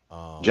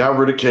 Got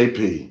rid of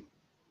KP.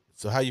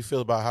 So how you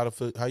feel about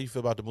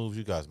the moves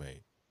you guys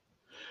made?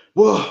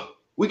 Well,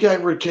 we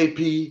got rid of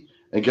KP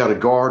and got a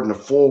guard and a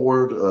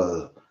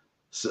forward.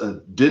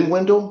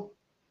 Dinwiddie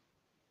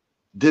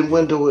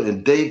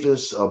and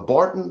Davis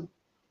Barton.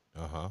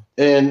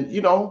 And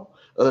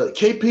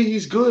KP,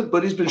 he's good,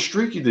 but he's been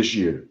streaky this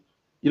year.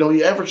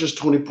 He averages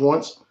 20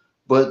 points,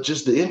 but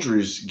just the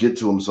injuries get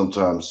to him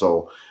sometimes.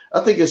 So I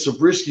think it's a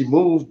risky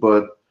move,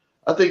 but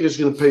I think it's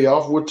going to pay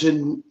off. We're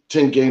 10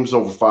 games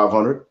over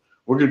 500.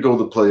 We're going to go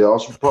to the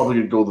playoffs. We're probably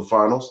going to go to the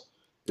finals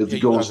if the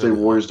Golden State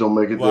Warriors don't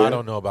make it there. I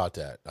don't know about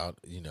that.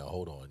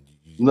 Hold on.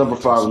 Number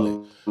 5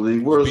 in the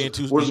league. Where's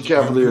the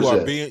Cavaliers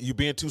at? You're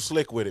being too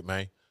slick with it,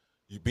 man.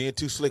 You're being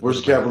too slick. Where's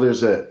the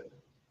Cavaliers at?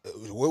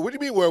 What do you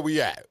mean, where are we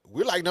at?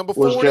 We're like number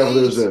 4 Where's the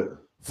Cavaliers at?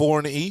 4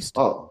 in the East.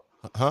 Oh.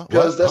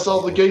 Because that's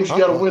all the games you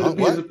got to win to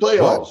be in the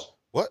playoffs.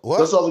 What?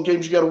 That's all the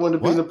games you got to win to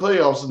be in the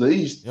playoffs in the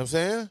East. You know what I'm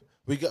saying?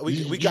 We got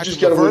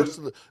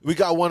LeVerts. We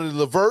got one of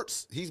the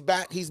LeVerts. He's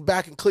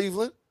back in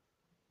Cleveland.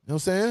 You know what I'm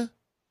saying?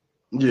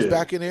 Yeah. He's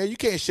back in there. You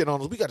can't shit on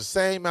us. We got the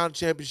same amount of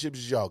championships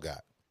as y'all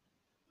got.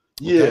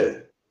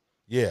 Okay?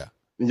 Yeah.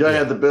 And y'all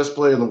had the best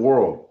player in the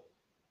world.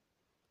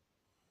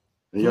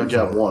 And y'all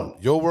got one.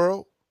 Your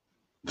world?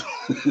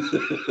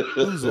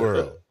 Whose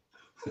world?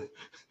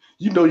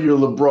 You're a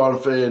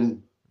LeBron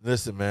fan.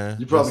 Listen, man.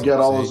 You probably got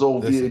all those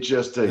old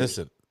VHS tapes.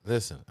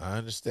 Listen. I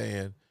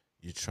understand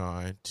you're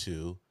trying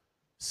to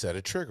set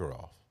a trigger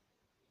off.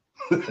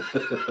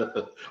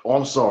 Oh,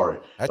 I'm sorry.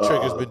 That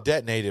trigger's been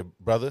detonated,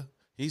 brother.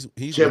 He's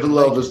Kevin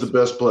Love is the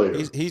best player.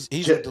 He's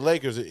with the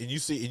Lakers, and you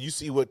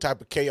see what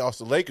type of chaos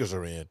the Lakers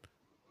are in.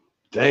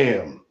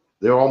 Damn,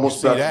 they're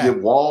almost about to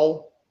get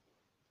Wall.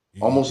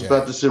 Almost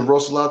about to send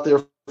Russell out there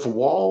for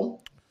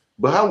Wall.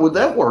 But how would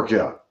that work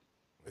out?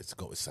 It's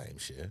going same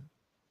shit.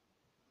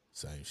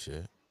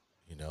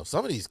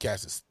 Some of these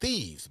cats are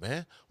thieves,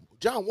 man.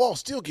 John Wall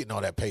still getting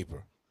all that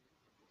paper.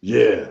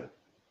 Yeah.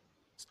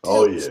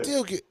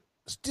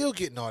 Still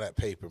getting all that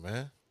paper,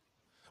 man.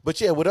 But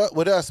yeah, with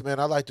us, man,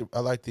 I like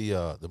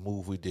the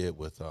move we did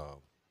with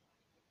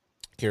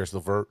Karis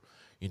LeVert.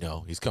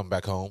 He's coming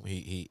back home.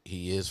 He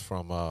is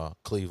from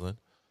Cleveland.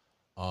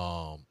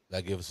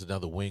 That gives us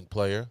another wing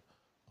player.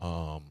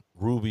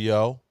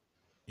 Rubio,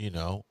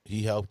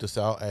 he helped us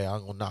out. Hey,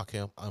 I'm gonna knock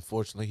him.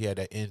 Unfortunately, he had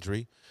that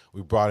injury.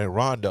 We brought in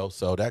Rondo,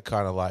 so that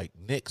kind of like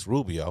nicks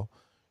Rubio.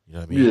 You know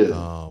what I mean?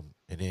 Yeah.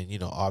 And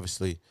then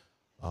obviously,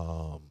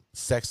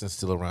 Sexton's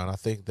still around. I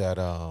think that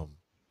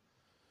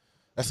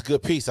that's a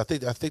good piece. I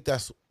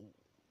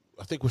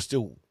think we're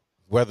still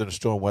weathering the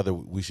storm whether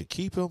we should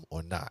keep him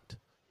or not.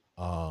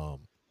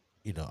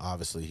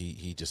 Obviously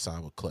he just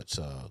signed with Clutch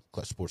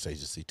Sports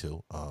Agency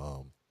too.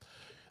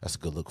 That's a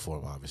good look for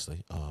him,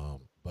 obviously.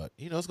 But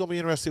it's gonna be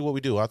interesting what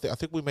we do. I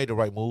think we made the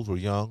right moves. We're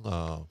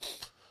young,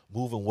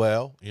 moving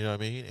well. You know what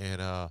I mean?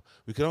 And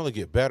we can only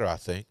get better. I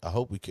think. I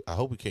hope we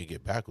can't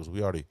get backwards.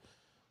 We already,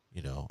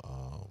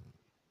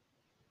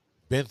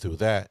 been through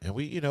that, and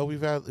we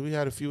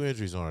had a few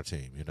injuries on our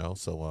team.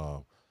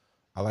 So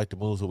I like the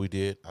moves that we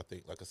did. I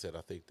think, like I said,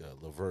 I think the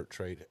Levert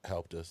trade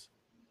helped us.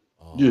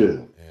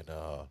 Yeah. And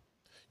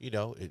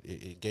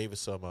it gave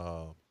us some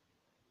an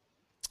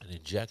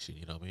injection.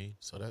 You know what I mean?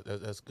 So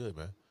that's good,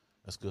 man.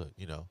 That's good.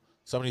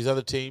 Some of these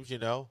other teams,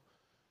 it's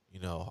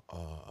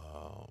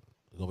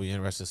gonna be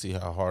interesting to see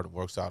how Harden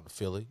works out in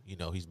Philly.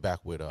 He's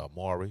back with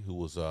Maury, who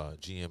was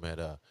GM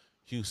at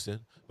Houston.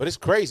 But it's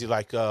crazy,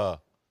 like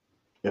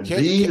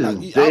Embiid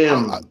and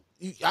damn.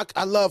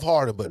 I love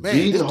Harden, but man,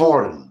 Embiid and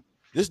Harden.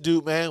 This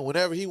dude, man,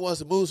 whenever he wants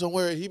to move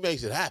somewhere, he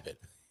makes it happen.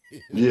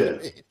 Yeah.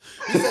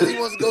 He says he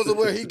wants to go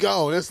somewhere, he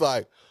gone. It's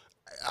like,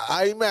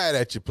 I ain't mad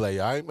at you,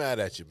 player. I ain't mad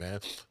at you, man.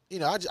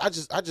 I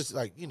just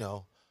like,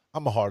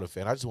 I'm a Harden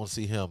fan. I just want to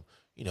see him,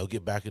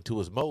 get back into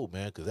his mode,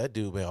 man, because that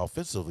dude, man,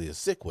 offensively is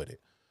sick with it.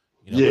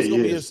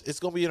 It's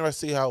gonna be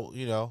interesting to see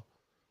how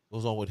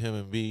goes on with him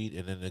and Embiid,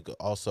 and then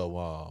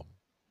also,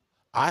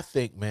 I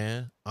think,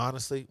 man,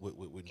 honestly, with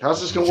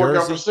how's this gonna work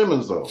out for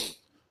Simmons though?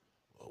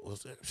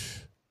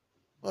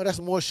 Well, that's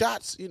more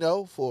shots,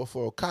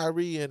 for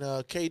Kyrie and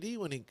KD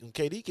when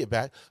KD get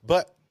back.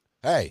 But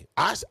hey,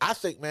 I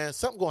think, man,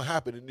 something gonna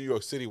happen in New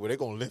York City where they're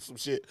gonna lift some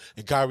shit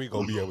and Kyrie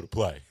gonna be able to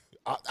play.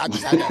 I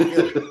just had that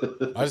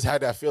feeling. I just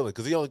had that feeling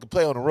because he only can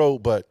play on the road,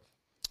 but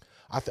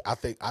I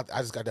think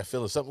I just got that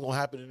feeling something gonna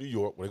happen in New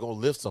York where they're gonna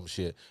lift some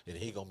shit and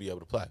he gonna be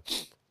able to play.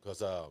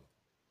 Because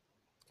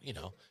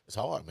it's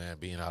hard, man,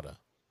 being out of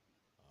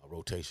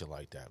rotation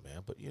like that,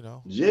 man. But yeah.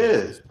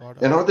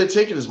 And aren't they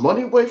taking his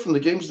money away from the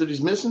games that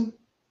he's missing?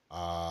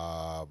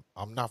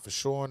 I'm not for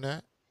sure on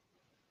that.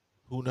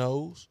 Who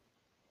knows?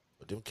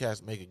 But them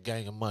cats make a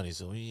gang of money,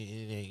 so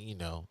he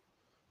ain't,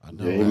 I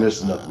know. Yeah, he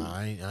missing nothing.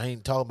 I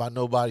ain't talking about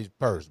nobody's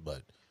purse,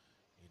 but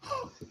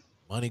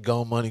money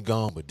gone.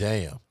 But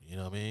damn, you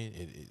know what I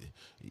mean?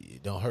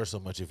 It don't hurt so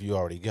much if you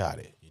already got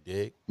it. You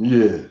dig?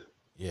 Yeah.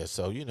 Yeah.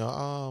 So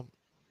I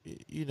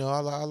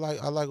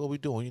like what we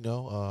doing.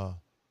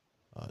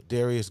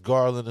 Darius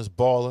Garland is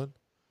balling.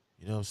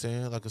 You know what I'm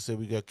saying? Like I said,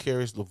 we got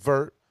Caris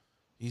LeVert.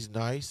 He's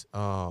nice.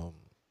 Trying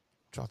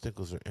to think,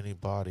 was there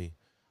anybody?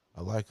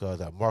 I like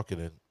that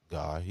marketing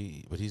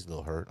guy. But he's a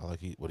little hurt. I like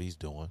what he's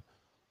doing.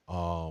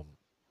 So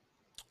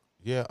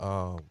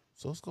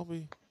it's gonna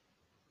be,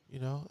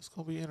 it's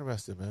gonna be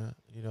interesting, man.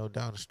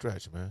 Down the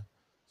stretch, man.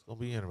 It's gonna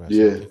be interesting.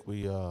 Yeah. I think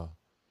we,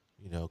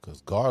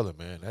 because Garland,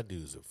 man, that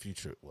dude's a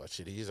future. Well,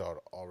 shit, he's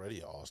already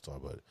an all-star,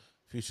 but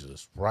future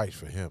is bright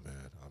for him,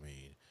 man. I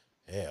mean,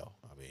 hell,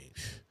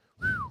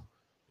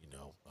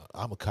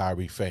 I'm a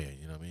Kyrie fan,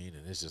 you know what I mean?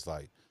 And it's just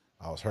like,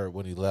 I was hurt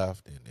when he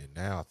left, and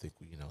now I think,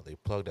 they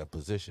plugged that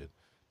position.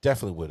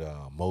 Definitely with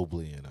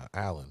Mobley and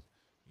Allen,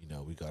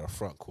 we got a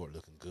front court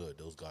looking good.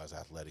 Those guys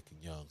athletic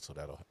and young, so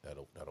that'll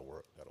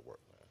work. That'll work,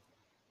 man.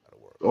 That'll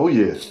work. Oh,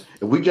 yeah.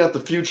 And we got the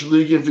future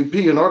league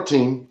MVP in our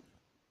team,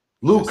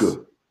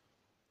 Luka.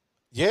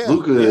 Yes. Yeah.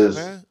 Luka is,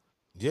 man.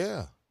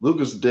 Yeah.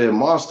 Luka's a damn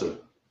monster.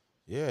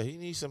 Yeah, he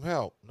needs some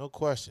help, no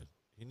question.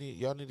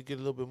 Y'all need to get a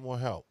little bit more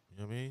help. You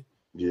know what I mean?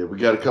 Yeah, we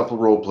got a couple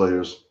of role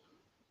players.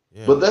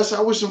 Yeah. But that's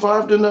how we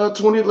survived in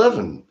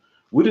 2011.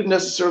 We didn't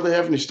necessarily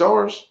have any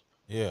stars.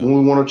 Yeah. When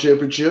we won a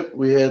championship,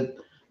 we had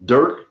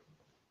Dirk.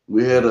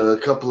 We had a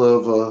couple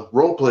of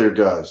role player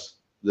guys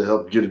that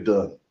helped get it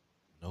done.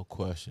 No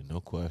question.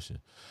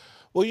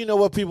 Well, you know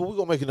what, people? We're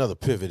going to make another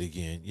pivot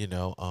again. We're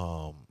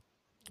going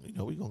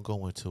to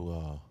go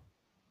into,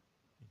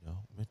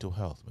 mental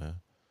health, man.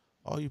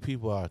 All you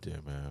people out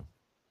there, man.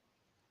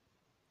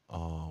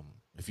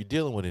 If you're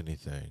dealing with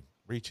anything,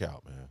 reach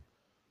out, man.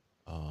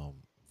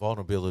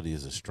 Vulnerability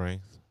is a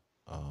strength.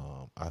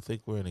 I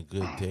think we're in a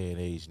good day and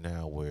age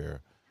now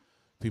where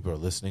people are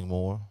listening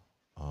more.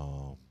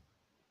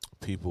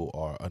 People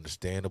are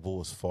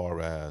understandable as far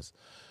as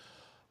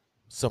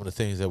some of the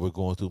things that we're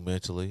going through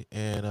mentally.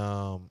 And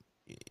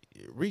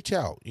reach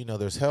out.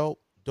 There's help.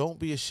 Don't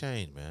be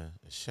ashamed, man.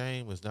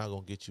 Shame is not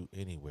going to get you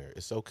anywhere.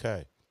 It's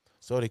okay.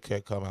 So they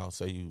can't come out and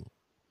say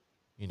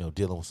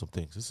dealing with some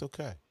things. It's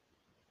okay.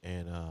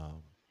 And,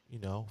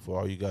 for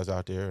all you guys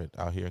out there and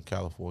out here in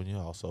California,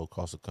 also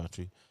across the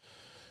country,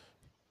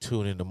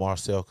 tune in to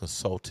Marcel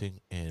Consulting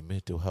and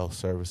Mental Health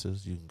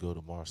Services. You can go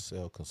to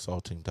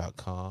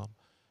marcelconsulting.com.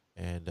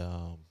 And,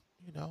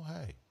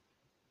 hey,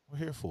 we're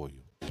here for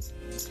you.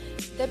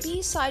 The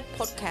B-Side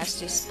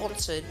podcast is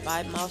sponsored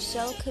by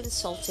Marcel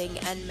Consulting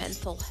and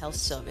Mental Health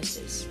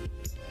Services.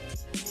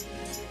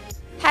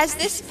 Has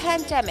this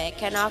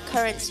pandemic and our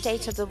current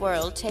state of the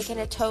world taken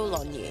a toll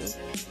on you?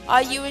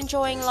 Are you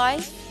enjoying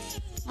life?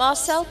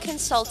 Marcel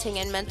Consulting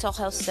and Mental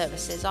Health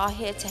Services are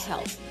here to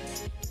help.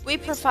 We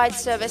provide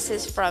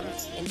services from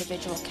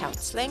individual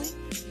counseling,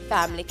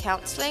 family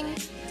counseling,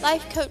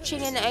 life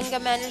coaching and anger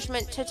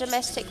management to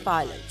domestic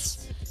violence.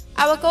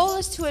 Our goal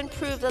is to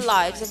improve the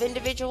lives of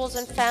individuals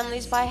and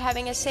families by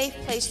having a safe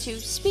place to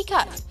speak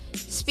up,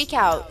 speak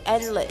out,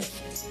 and live.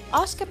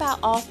 Ask about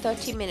our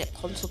 30-minute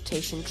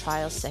consultation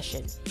trial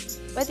session.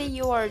 Whether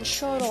you are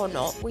insured or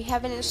not, we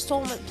have an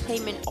installment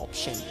payment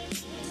option.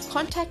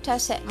 Contact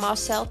us at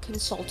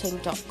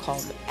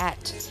marcelconsulting.com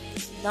at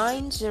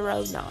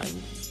 909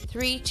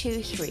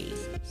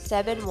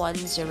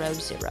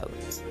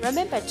 323-7100.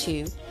 Remember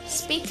to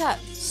speak up,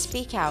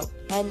 speak out,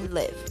 and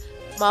live.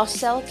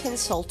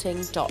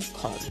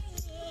 MarcelConsulting.com.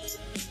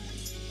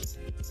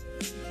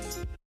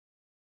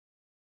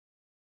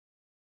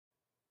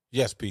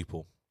 Yes,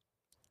 people.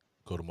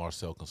 Go to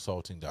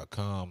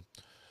MarcelConsulting.com.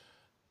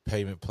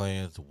 Payment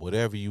plans,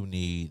 whatever you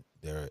need,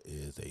 there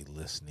is a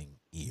listening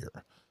ear.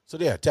 So,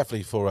 yeah,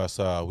 definitely for us,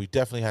 we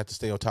definitely have to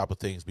stay on top of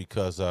things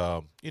because,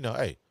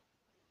 hey,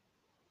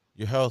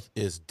 your health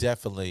is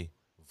definitely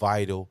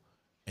vital,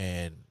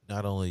 and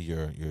not only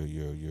your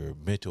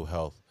mental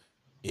health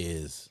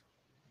is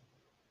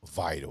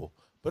vital,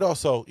 but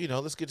also,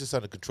 let's get this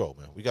under control,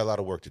 man. We got a lot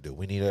of work to do.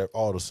 We need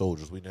all the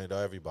soldiers. We need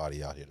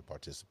everybody out here to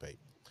participate.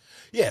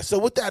 Yeah, so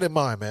with that in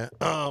mind, man,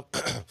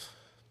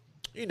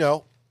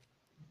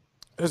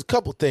 there's a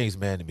couple things,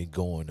 man, that be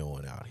going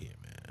on out here,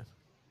 man.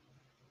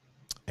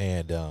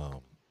 And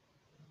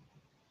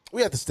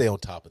we have to stay on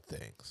top of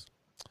things.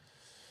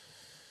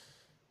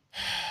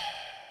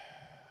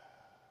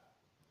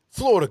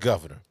 Florida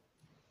governor.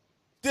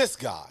 This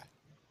guy.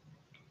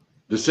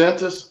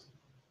 DeSantis?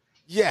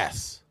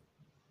 Yes.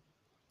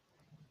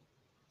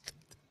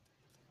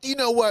 You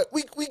know what?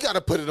 We got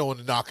to put it on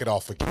to knock it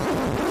off again.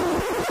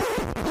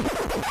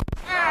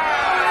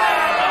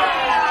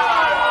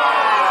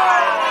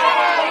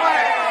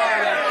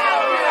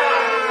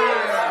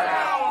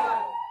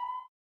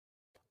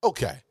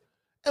 Okay.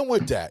 And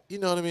with that, you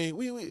know what I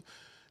mean?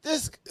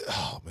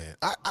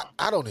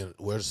 I don't know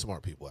where the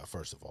smart people are,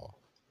 first of all.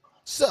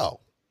 So,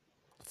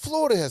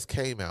 Florida has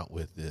came out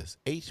with this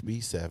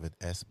HB7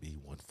 SB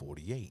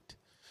 148.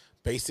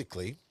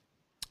 Basically,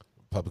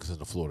 Republicans in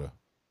the Florida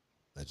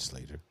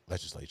legislature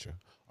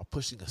are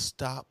pushing a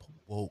Stop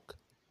Woke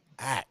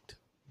Act.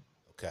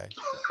 Okay?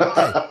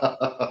 Hey,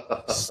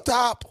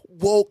 Stop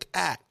Woke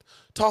Act.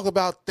 Talk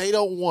about they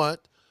don't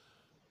want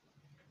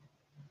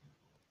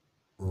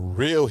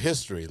real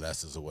history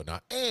lessons or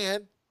whatnot.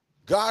 And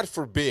God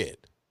forbid,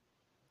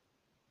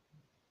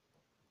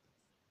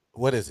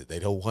 what is it? They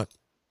don't want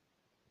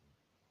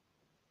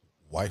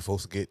white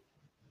folks to get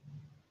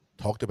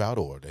talked about,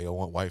 or they don't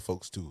want white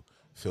folks to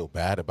feel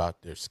bad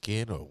about their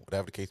skin or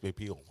whatever the case may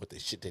be, or what the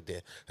shit they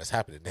did that's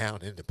happening now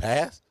and in the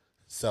past.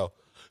 But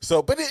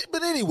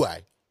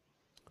anyway,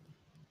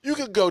 you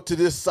can go to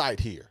this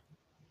site here,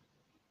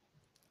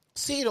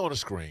 see it on the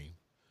screen,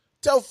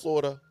 tell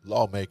Florida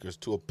lawmakers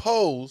to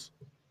oppose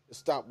the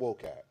Stop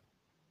Woke Act.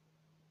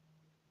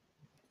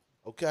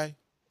 Okay?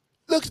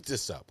 Look at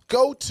this up.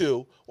 Go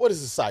to, what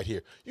is the site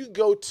here? You can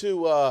go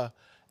to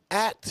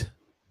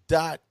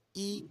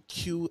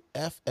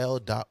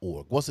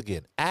act.eqfl.org. Once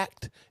again,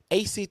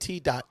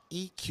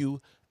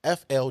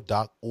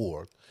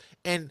 act.eqfl.org.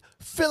 And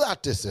fill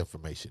out this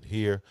information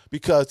here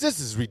because this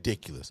is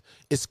ridiculous.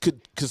 It's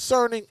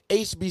concerning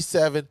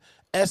HB7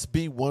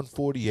 SB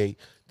 148,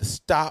 the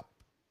Stop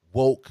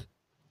Woke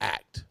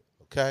Act.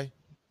 Okay?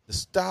 The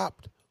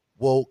Stop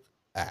Woke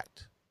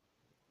Act.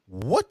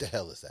 What the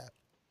hell is that?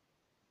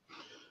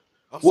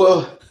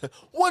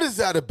 What is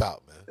that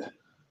about, man?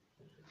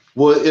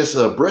 Well, it's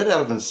bred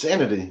out of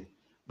insanity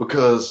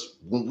because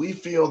when we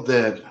feel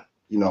that,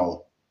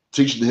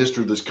 teaching the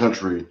history of this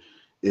country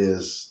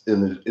is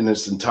in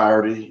its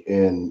entirety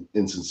and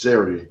in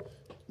sincerity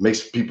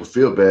makes people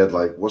feel bad,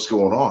 like what's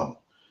going on?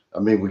 I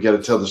mean, we got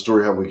to tell the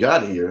story how we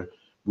got here.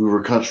 We were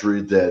a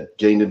country that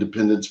gained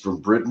independence from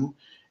Britain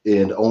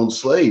and owned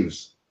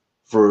slaves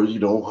for,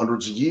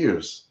 hundreds of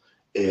years.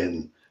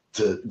 And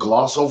to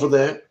gloss over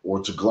that or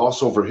to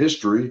gloss over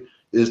history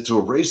is to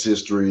erase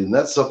history. And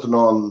that's something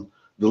on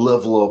the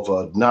level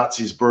of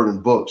Nazis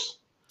burning books.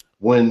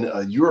 When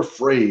you're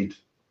afraid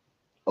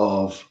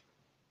of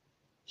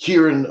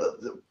hearing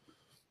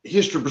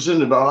history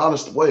presented in an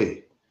honest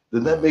way,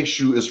 then that makes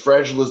you as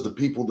fragile as the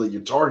people that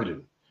you're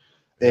targeting.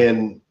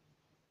 And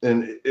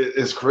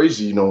it's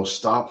crazy,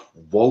 stop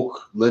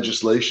woke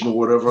legislation or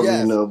whatever.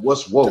 Yes. I mean,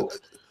 what's woke?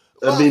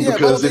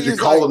 Because if you're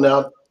calling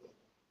out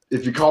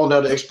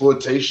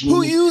exploitation,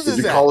 who uses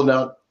that? Calling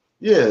out,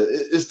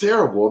 it's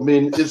terrible. I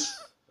mean, it's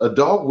a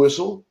dog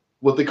whistle,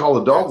 what they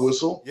call a dog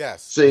whistle.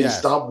 Yes. Saying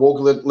stop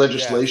woke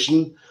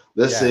legislation. Yes.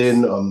 That's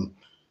saying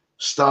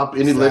stop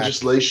any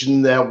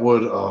legislation that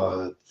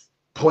would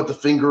point the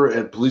finger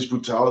at police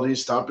brutality.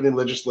 Stop any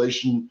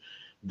legislation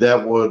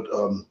that would,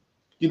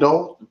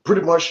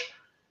 pretty much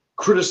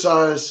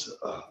criticize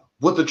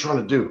what they're trying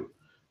to do.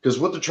 Because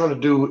what they're trying to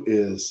do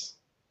is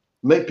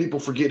make people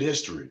forget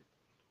history.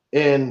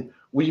 And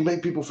when you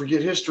make people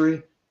forget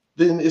history,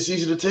 then it's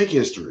easy to take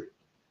history.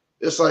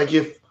 It's like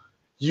if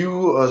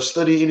you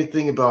study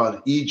anything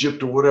about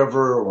Egypt or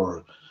whatever,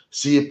 or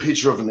see a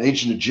picture of an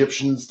ancient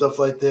Egyptian and stuff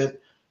like that,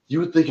 you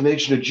would think an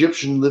ancient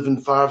Egyptian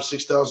living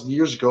 5,000-6,000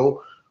 years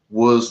ago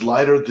was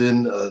lighter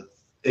than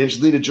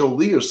Angelina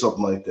Jolie or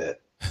something like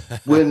that.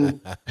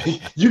 When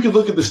you can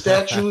look at the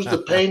statues, the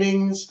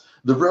paintings,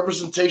 the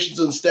representations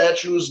and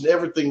statues and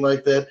everything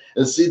like that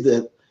and see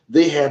that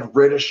they had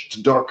reddish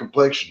to dark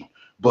complexion.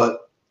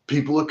 But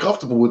people are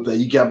comfortable with that.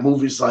 You got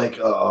movies like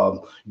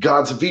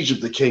Gods of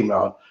Egypt that came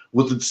out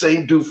with the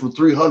same dude from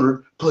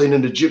 300 playing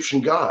an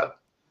Egyptian god.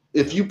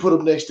 If you put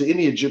him next to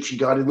any Egyptian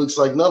god, he looks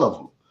like none of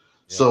them.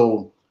 Yeah.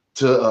 So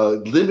to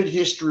limit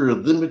history or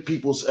limit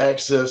people's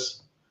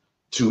access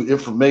to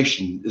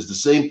information is the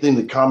same thing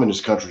that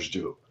communist countries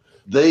do.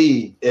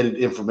 They edit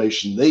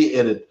information. They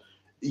edit,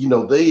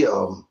 they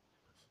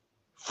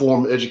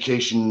form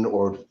education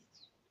or,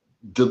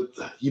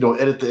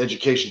 edit the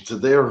education to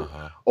their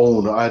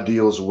own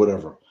ideals or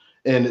whatever.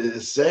 And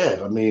it's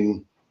sad. I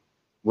mean,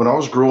 when I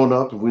was growing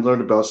up and we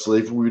learned about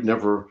slavery, we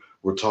never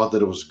were taught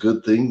that it was a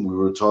good thing. We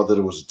were taught that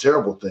it was a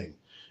terrible thing.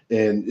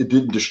 And it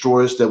didn't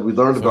destroy us that we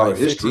learned about like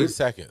 15 history.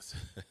 Seconds.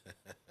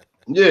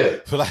 Yeah.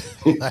 For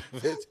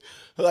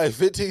like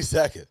 15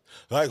 seconds.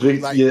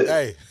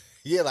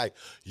 Hey, like,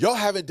 y'all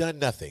haven't done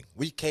nothing.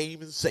 We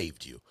came and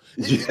saved you.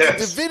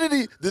 Yes.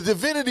 The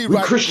divinity we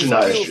right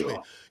Christianized kills you. me.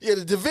 Yeah,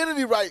 the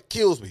divinity right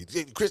kills me.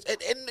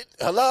 And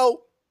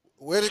hello?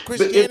 Where did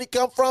Christianity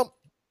come from?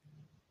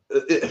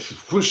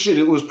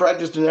 It was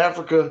practiced in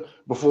Africa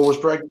before it was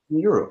practiced in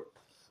Europe.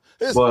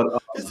 It's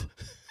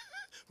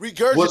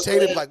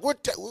regurgitated like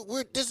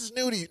this is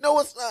new to you. No,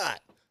 it's not.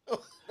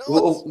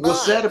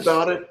 What's sad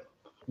about it?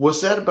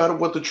 What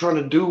they're trying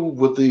to do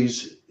with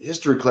these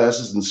history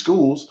classes in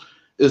schools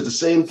is the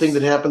same thing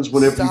that happens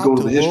whenever you go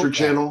to the History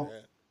Channel.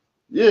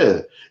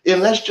 Yeah,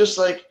 and that's just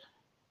like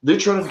they're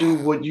trying to do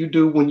what you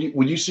do when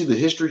you see the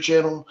History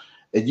Channel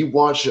and you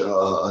watch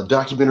a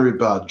documentary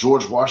about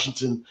George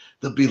Washington.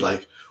 They'll be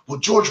like, well,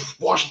 George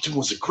Washington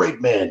was a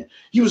great man.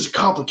 He was a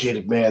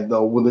complicated man,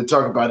 though. When they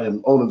talk about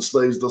him owning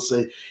slaves, they'll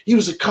say he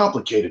was a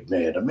complicated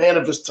man, a man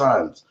of his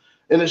times.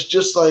 And it's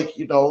just like,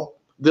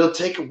 they'll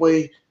take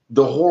away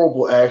the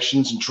horrible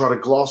actions and try to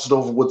gloss it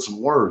over with some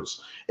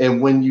words.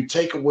 And when you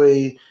take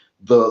away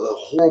the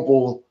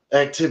horrible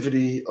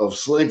activity of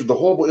slavery, the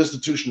horrible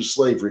institution of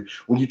slavery,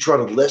 when you try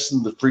to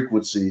lessen the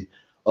frequency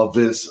of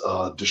its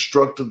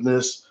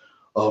destructiveness,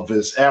 of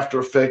its after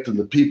effect and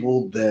the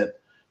people that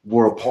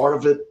were a part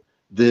of it,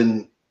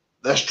 then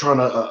that's trying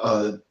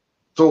to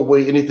throw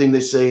away anything they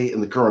say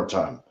in the current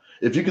time.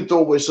 If you can throw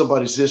away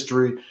somebody's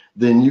history,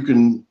 then you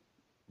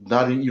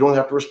don't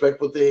have to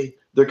respect what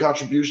their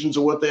contributions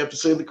or what they have to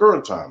say in the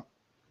current time.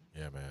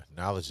 Yeah, man.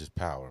 Knowledge is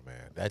power,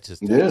 man. That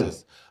just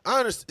I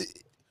understand.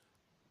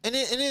 And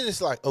then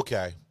it's like,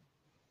 okay,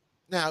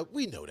 now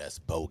we know that's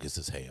bogus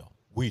as hell.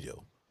 We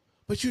do.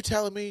 But you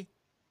telling me,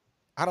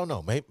 I don't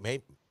know, maybe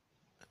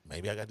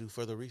I got to do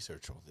further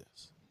research on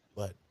this.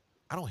 But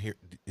I don't hear,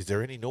 is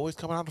there any noise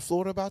coming out of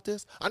Florida about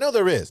this? I know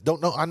there is.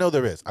 I know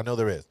there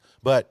is.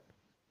 But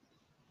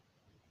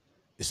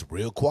it's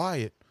real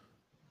quiet.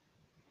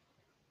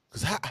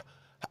 Because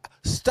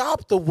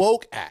stop the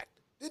woke act.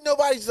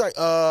 Nobody's like,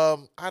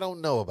 I don't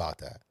know about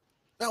that.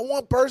 Not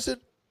one person.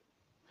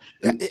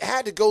 It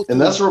had to go through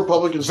and that's a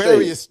Republican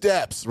various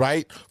steps,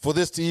 right, for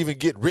this to even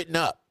get written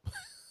up.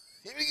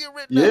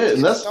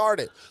 And that's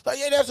started. Like,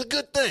 yeah, that's a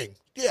good thing.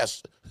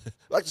 Yes.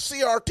 Like the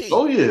CRT.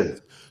 Oh, yeah.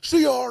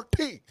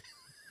 CRT.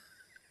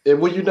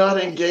 And when you're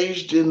not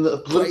engaged in the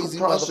political crazy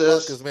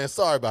process. Motherfuckers, man.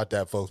 Sorry about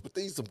that, folks, but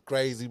these some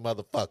crazy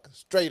motherfuckers.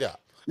 Straight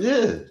up.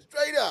 Yeah.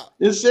 Straight up.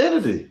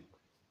 Insanity.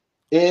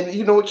 And,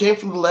 it came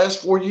from the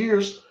last 4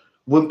 years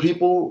when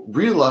people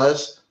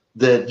realized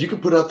that you can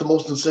put out the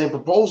most insane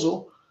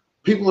proposal.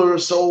 People are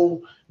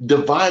so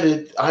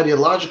divided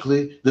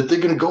ideologically that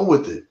they're going to go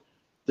with it.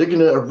 They're going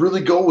to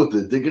really go with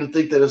it. They're going to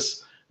think that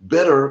it's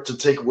better to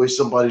take away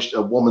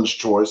a woman's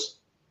choice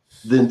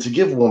than to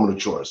give a woman a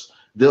choice.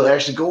 They'll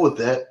actually go with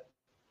that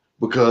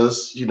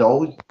because,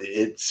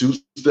 it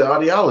suits the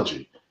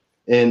ideology.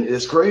 And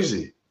it's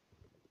crazy.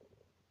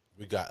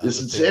 We got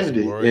this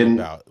insanity.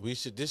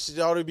 This should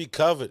already be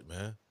covered,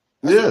 man.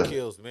 That's what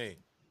kills me.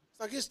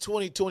 It's like it's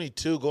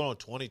 2022 going on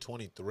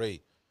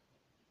 2023.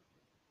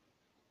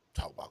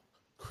 Talk about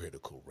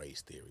critical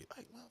race theory.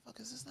 Like,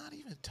 motherfuckers, it's not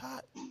even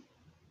taught.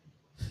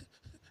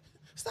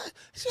 It's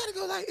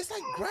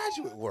like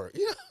graduate work.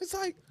 It's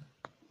like,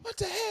 what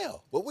the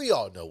hell? Well, we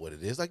all know what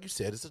it is. Like you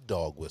said, it's a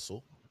dog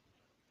whistle.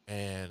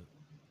 And,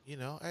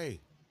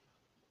 hey,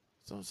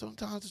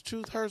 sometimes the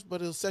truth hurts,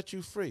 but it'll set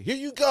you free. Here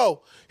you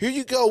go.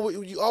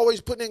 You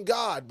always put in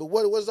God. But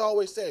what does it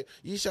always say?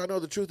 You shall know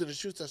the truth, and the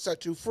truth shall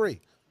set you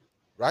free.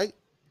 Right?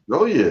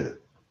 Oh, yeah.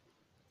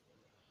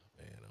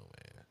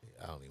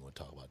 I don't even want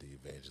to talk about the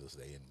evangelists.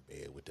 They in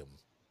bed with them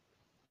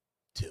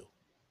too.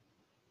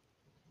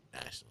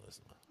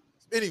 Nationalism.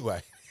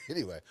 Anyway.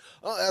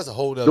 That's a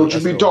whole nother. Don't you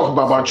be talking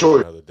about my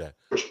church.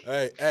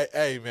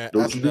 Hey, man.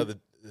 Don't you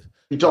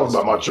be talking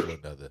about my church.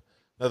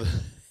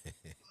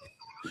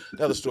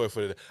 Another story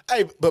for today.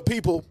 Hey, but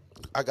people,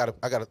 I gotta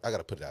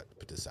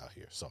put this out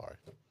here. Sorry.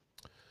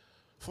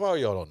 For all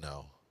y'all don't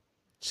know,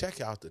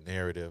 check out The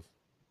Narrative.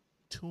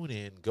 Tune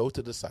in. Go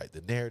to the site,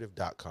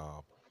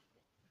 thenarrative.com.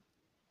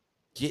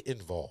 Get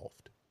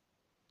involved.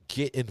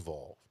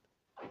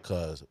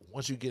 Because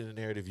once you get in the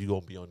narrative, you're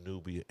going to be on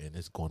Nubia, and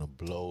it's going to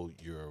blow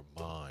your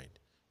mind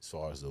as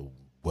far as the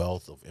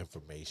wealth of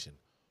information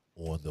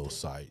on those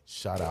sites.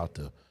 Shout out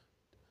to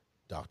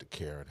Dr.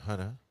 Karen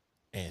Hunter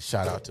And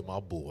shout out to my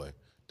boy,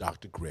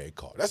 Dr. Greg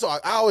Carter. That's all.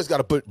 I always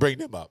got to bring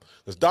them up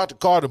because Dr.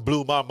 Carter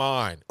blew my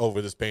mind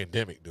over this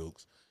pandemic,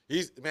 Dukes.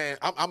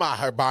 I'm out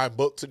here buying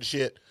books and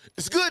shit.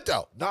 It's good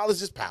though.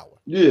 Knowledge is power.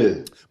 Yeah.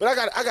 But I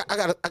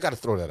got to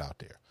throw that out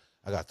there.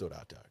 I got to throw it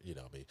out there. You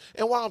know what I mean?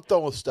 And while I'm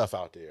throwing stuff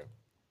out there,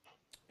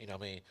 you know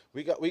what I mean?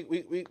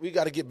 We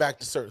got to get back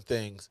to certain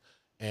things.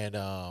 And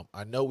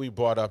I know we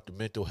brought up the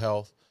mental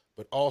health,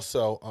 but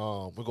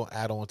also we're going to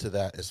add on to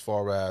that as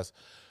far as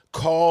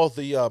call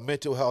the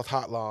mental health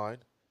hotline.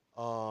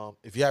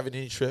 If you have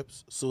any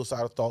trips,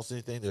 suicidal thoughts,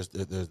 anything,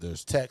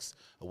 there's text,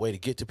 a way to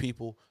get to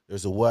people.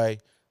 There's a way.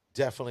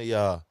 Definitely,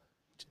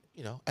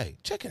 hey,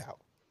 check it out.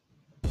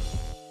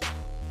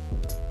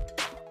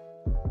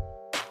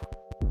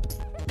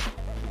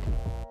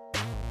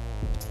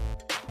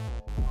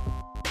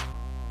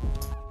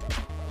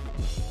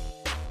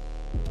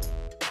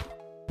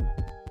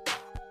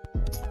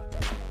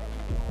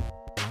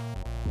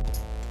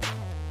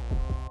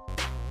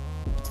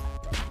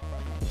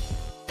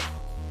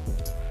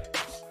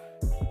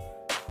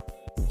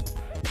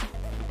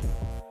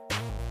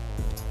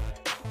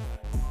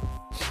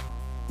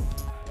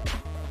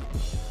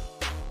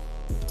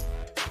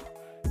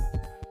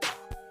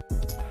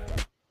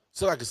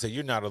 So like I said,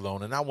 you're not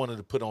alone, and I wanted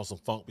to put on some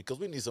funk because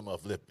we need some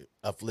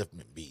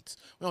upliftment beats.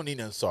 We don't need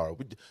nothing sorrow.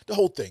 The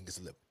whole thing is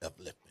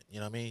upliftment.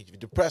 You know what I mean? If you're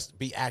depressed,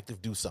 be active,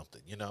 do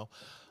something. You know,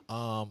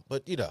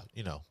 but you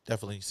know,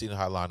 definitely see the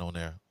hotline on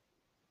there.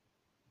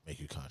 Make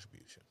your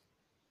contribution.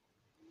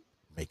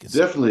 Make it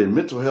definitely. And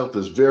mental health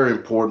is very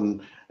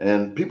important,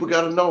 and people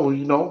got to know.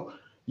 You know,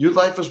 your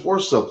life is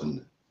worth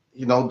something.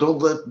 You know,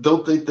 don't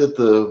think that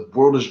the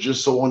world is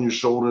just so on your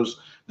shoulders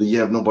that you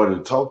have nobody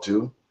to talk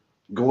to.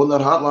 Go on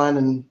that hotline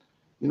and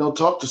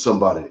talk to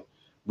somebody.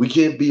 We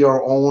can't be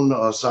our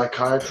own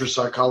psychiatrist,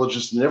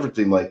 psychologist, and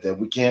everything like that.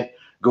 We can't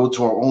go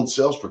to our own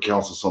selves for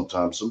counsel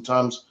sometimes.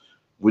 Sometimes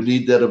we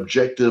need that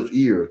objective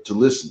ear to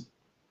listen.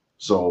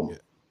 So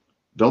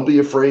don't be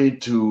afraid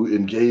to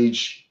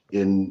engage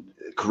in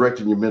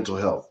correcting your mental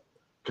health,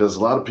 because a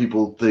lot of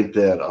people think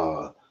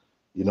that,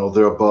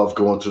 they're above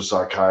going to a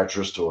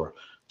psychiatrist or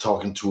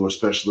talking to a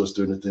specialist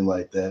or anything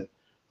like that.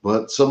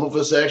 But some of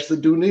us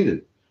actually do need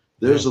it.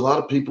 There's a lot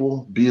of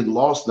people being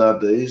lost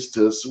nowadays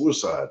to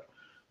suicide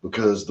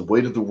because the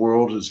weight of the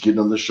world is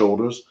getting on their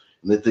shoulders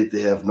and they think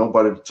they have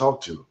nobody to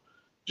talk to.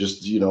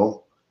 Just,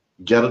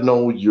 got to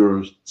know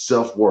your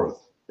self-worth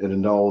and to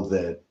know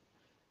that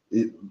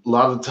a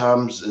lot of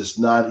times it's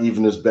not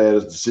even as bad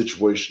as the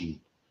situation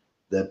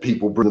that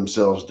people bring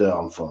themselves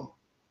down from.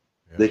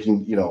 Yeah. They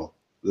can,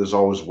 there's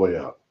always a way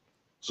out.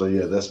 So,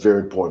 yeah, that's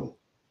very important.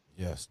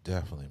 Yes,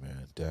 definitely,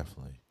 man.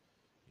 Definitely.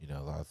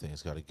 A lot of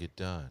things got to get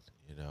done,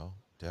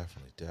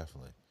 Definitely.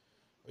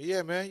 But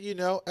yeah, man,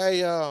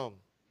 hey,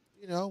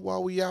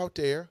 while we out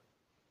there,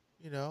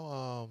 we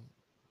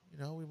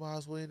might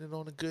as well end it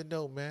on a good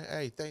note, man.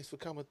 Hey, thanks for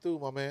coming through,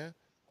 my man.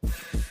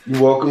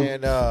 You're welcome.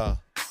 And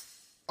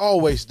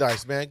always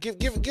nice, man.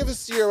 Give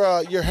us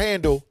your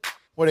handle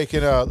where they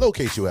can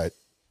locate you at.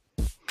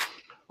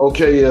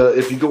 Okay,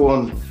 if you go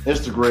on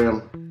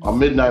Instagram, I'm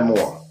Midnight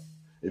More.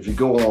 If you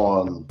go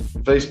on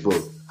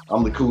Facebook,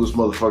 I'm the coolest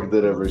motherfucker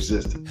that ever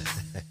existed.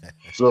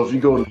 So if you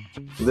go to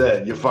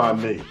that, you'll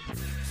find me.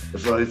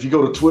 If you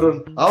go to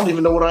Twitter, I don't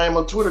even know what I am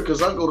on Twitter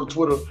because I go to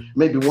Twitter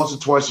maybe once or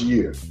twice a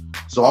year.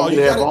 So I'm going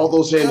to have all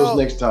those handles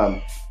next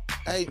time.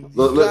 Hey,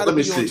 let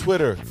me see. On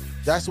Twitter.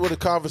 That's where the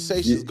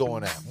conversation is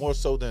going at, more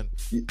so than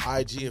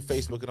IG and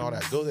Facebook and all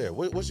that. Go there.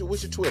 What's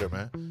your Twitter,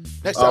 man?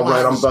 Next time I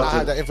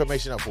have that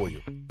information up for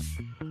you.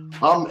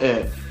 I'm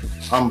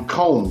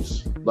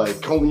Combs,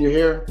 like combing your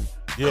hair.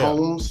 Yeah.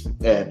 Combs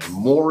at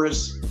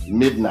Morris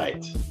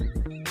Midnight.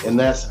 And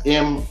that's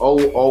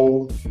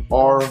Mooris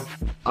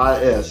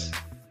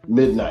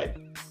Midnight.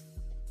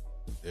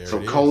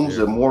 So Combs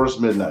at Morris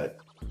Midnight.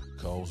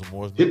 Combs and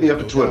Morris Midnight. Hit me up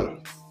on Twitter.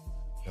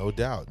 No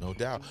doubt.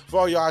 For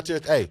all y'all out there,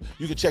 hey,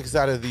 you can check us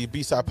out at the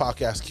B-Side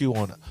Podcast Q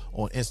on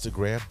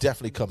Instagram.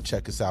 Definitely come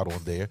check us out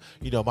on there.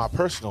 My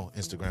personal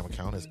Instagram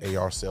account is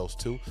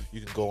ARSales2.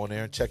 You can go on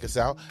there and check us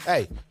out.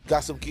 Hey,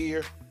 got some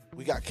gear.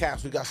 We got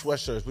caps, we got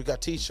sweatshirts, we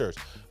got t-shirts.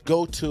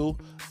 Go to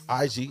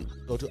IG,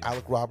 go to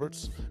Alec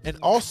Roberts. And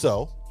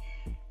also,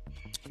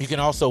 you can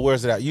also,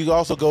 where's it at? You can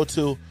also go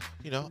to,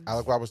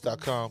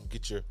 AlecRoberts.com,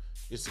 get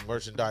some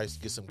merchandise,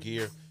 get some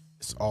gear.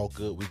 It's all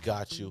good. We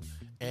got you.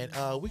 And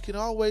we can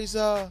always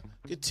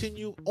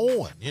continue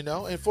on,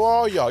 And for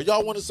all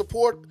y'all want to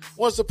support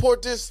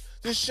this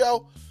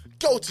show,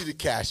 go to the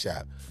Cash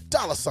App.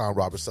 $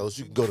 Robert Sellers.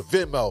 You can go to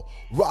Venmo,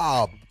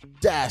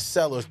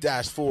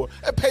 Rob-Sellers-4,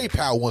 and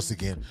PayPal once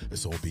again.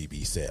 It's on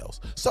BB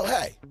Sales. So,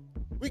 hey,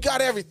 we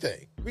got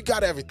everything. You know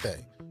what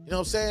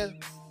I'm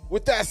saying?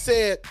 With that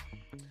said,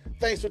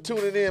 thanks for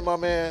tuning in, my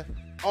man.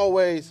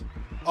 Always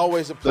a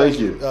pleasure. Thank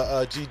you.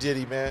 G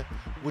Diddy, man.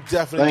 We'll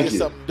definitely get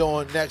something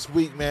doing next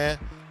week, man.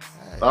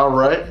 Hey, all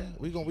right.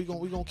 We're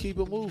gonna keep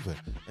it moving.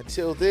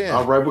 Until then.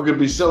 All right, we're gonna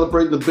be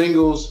celebrating the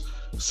Bengals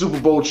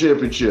Super Bowl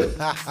championship.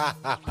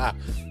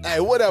 Hey,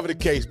 whatever the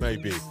case may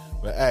be.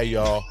 But hey,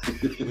 y'all,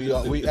 we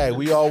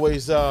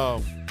always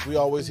We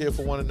always here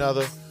for one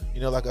another. You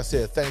know, like I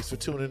said, thanks for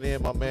tuning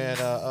in, my man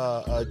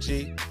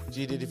G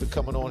Diddy, for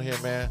coming on here,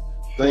 man.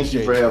 Thank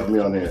you for having me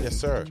on here. Yes,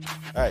 sir.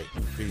 All right.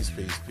 Peace,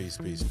 peace, peace,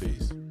 peace,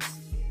 peace.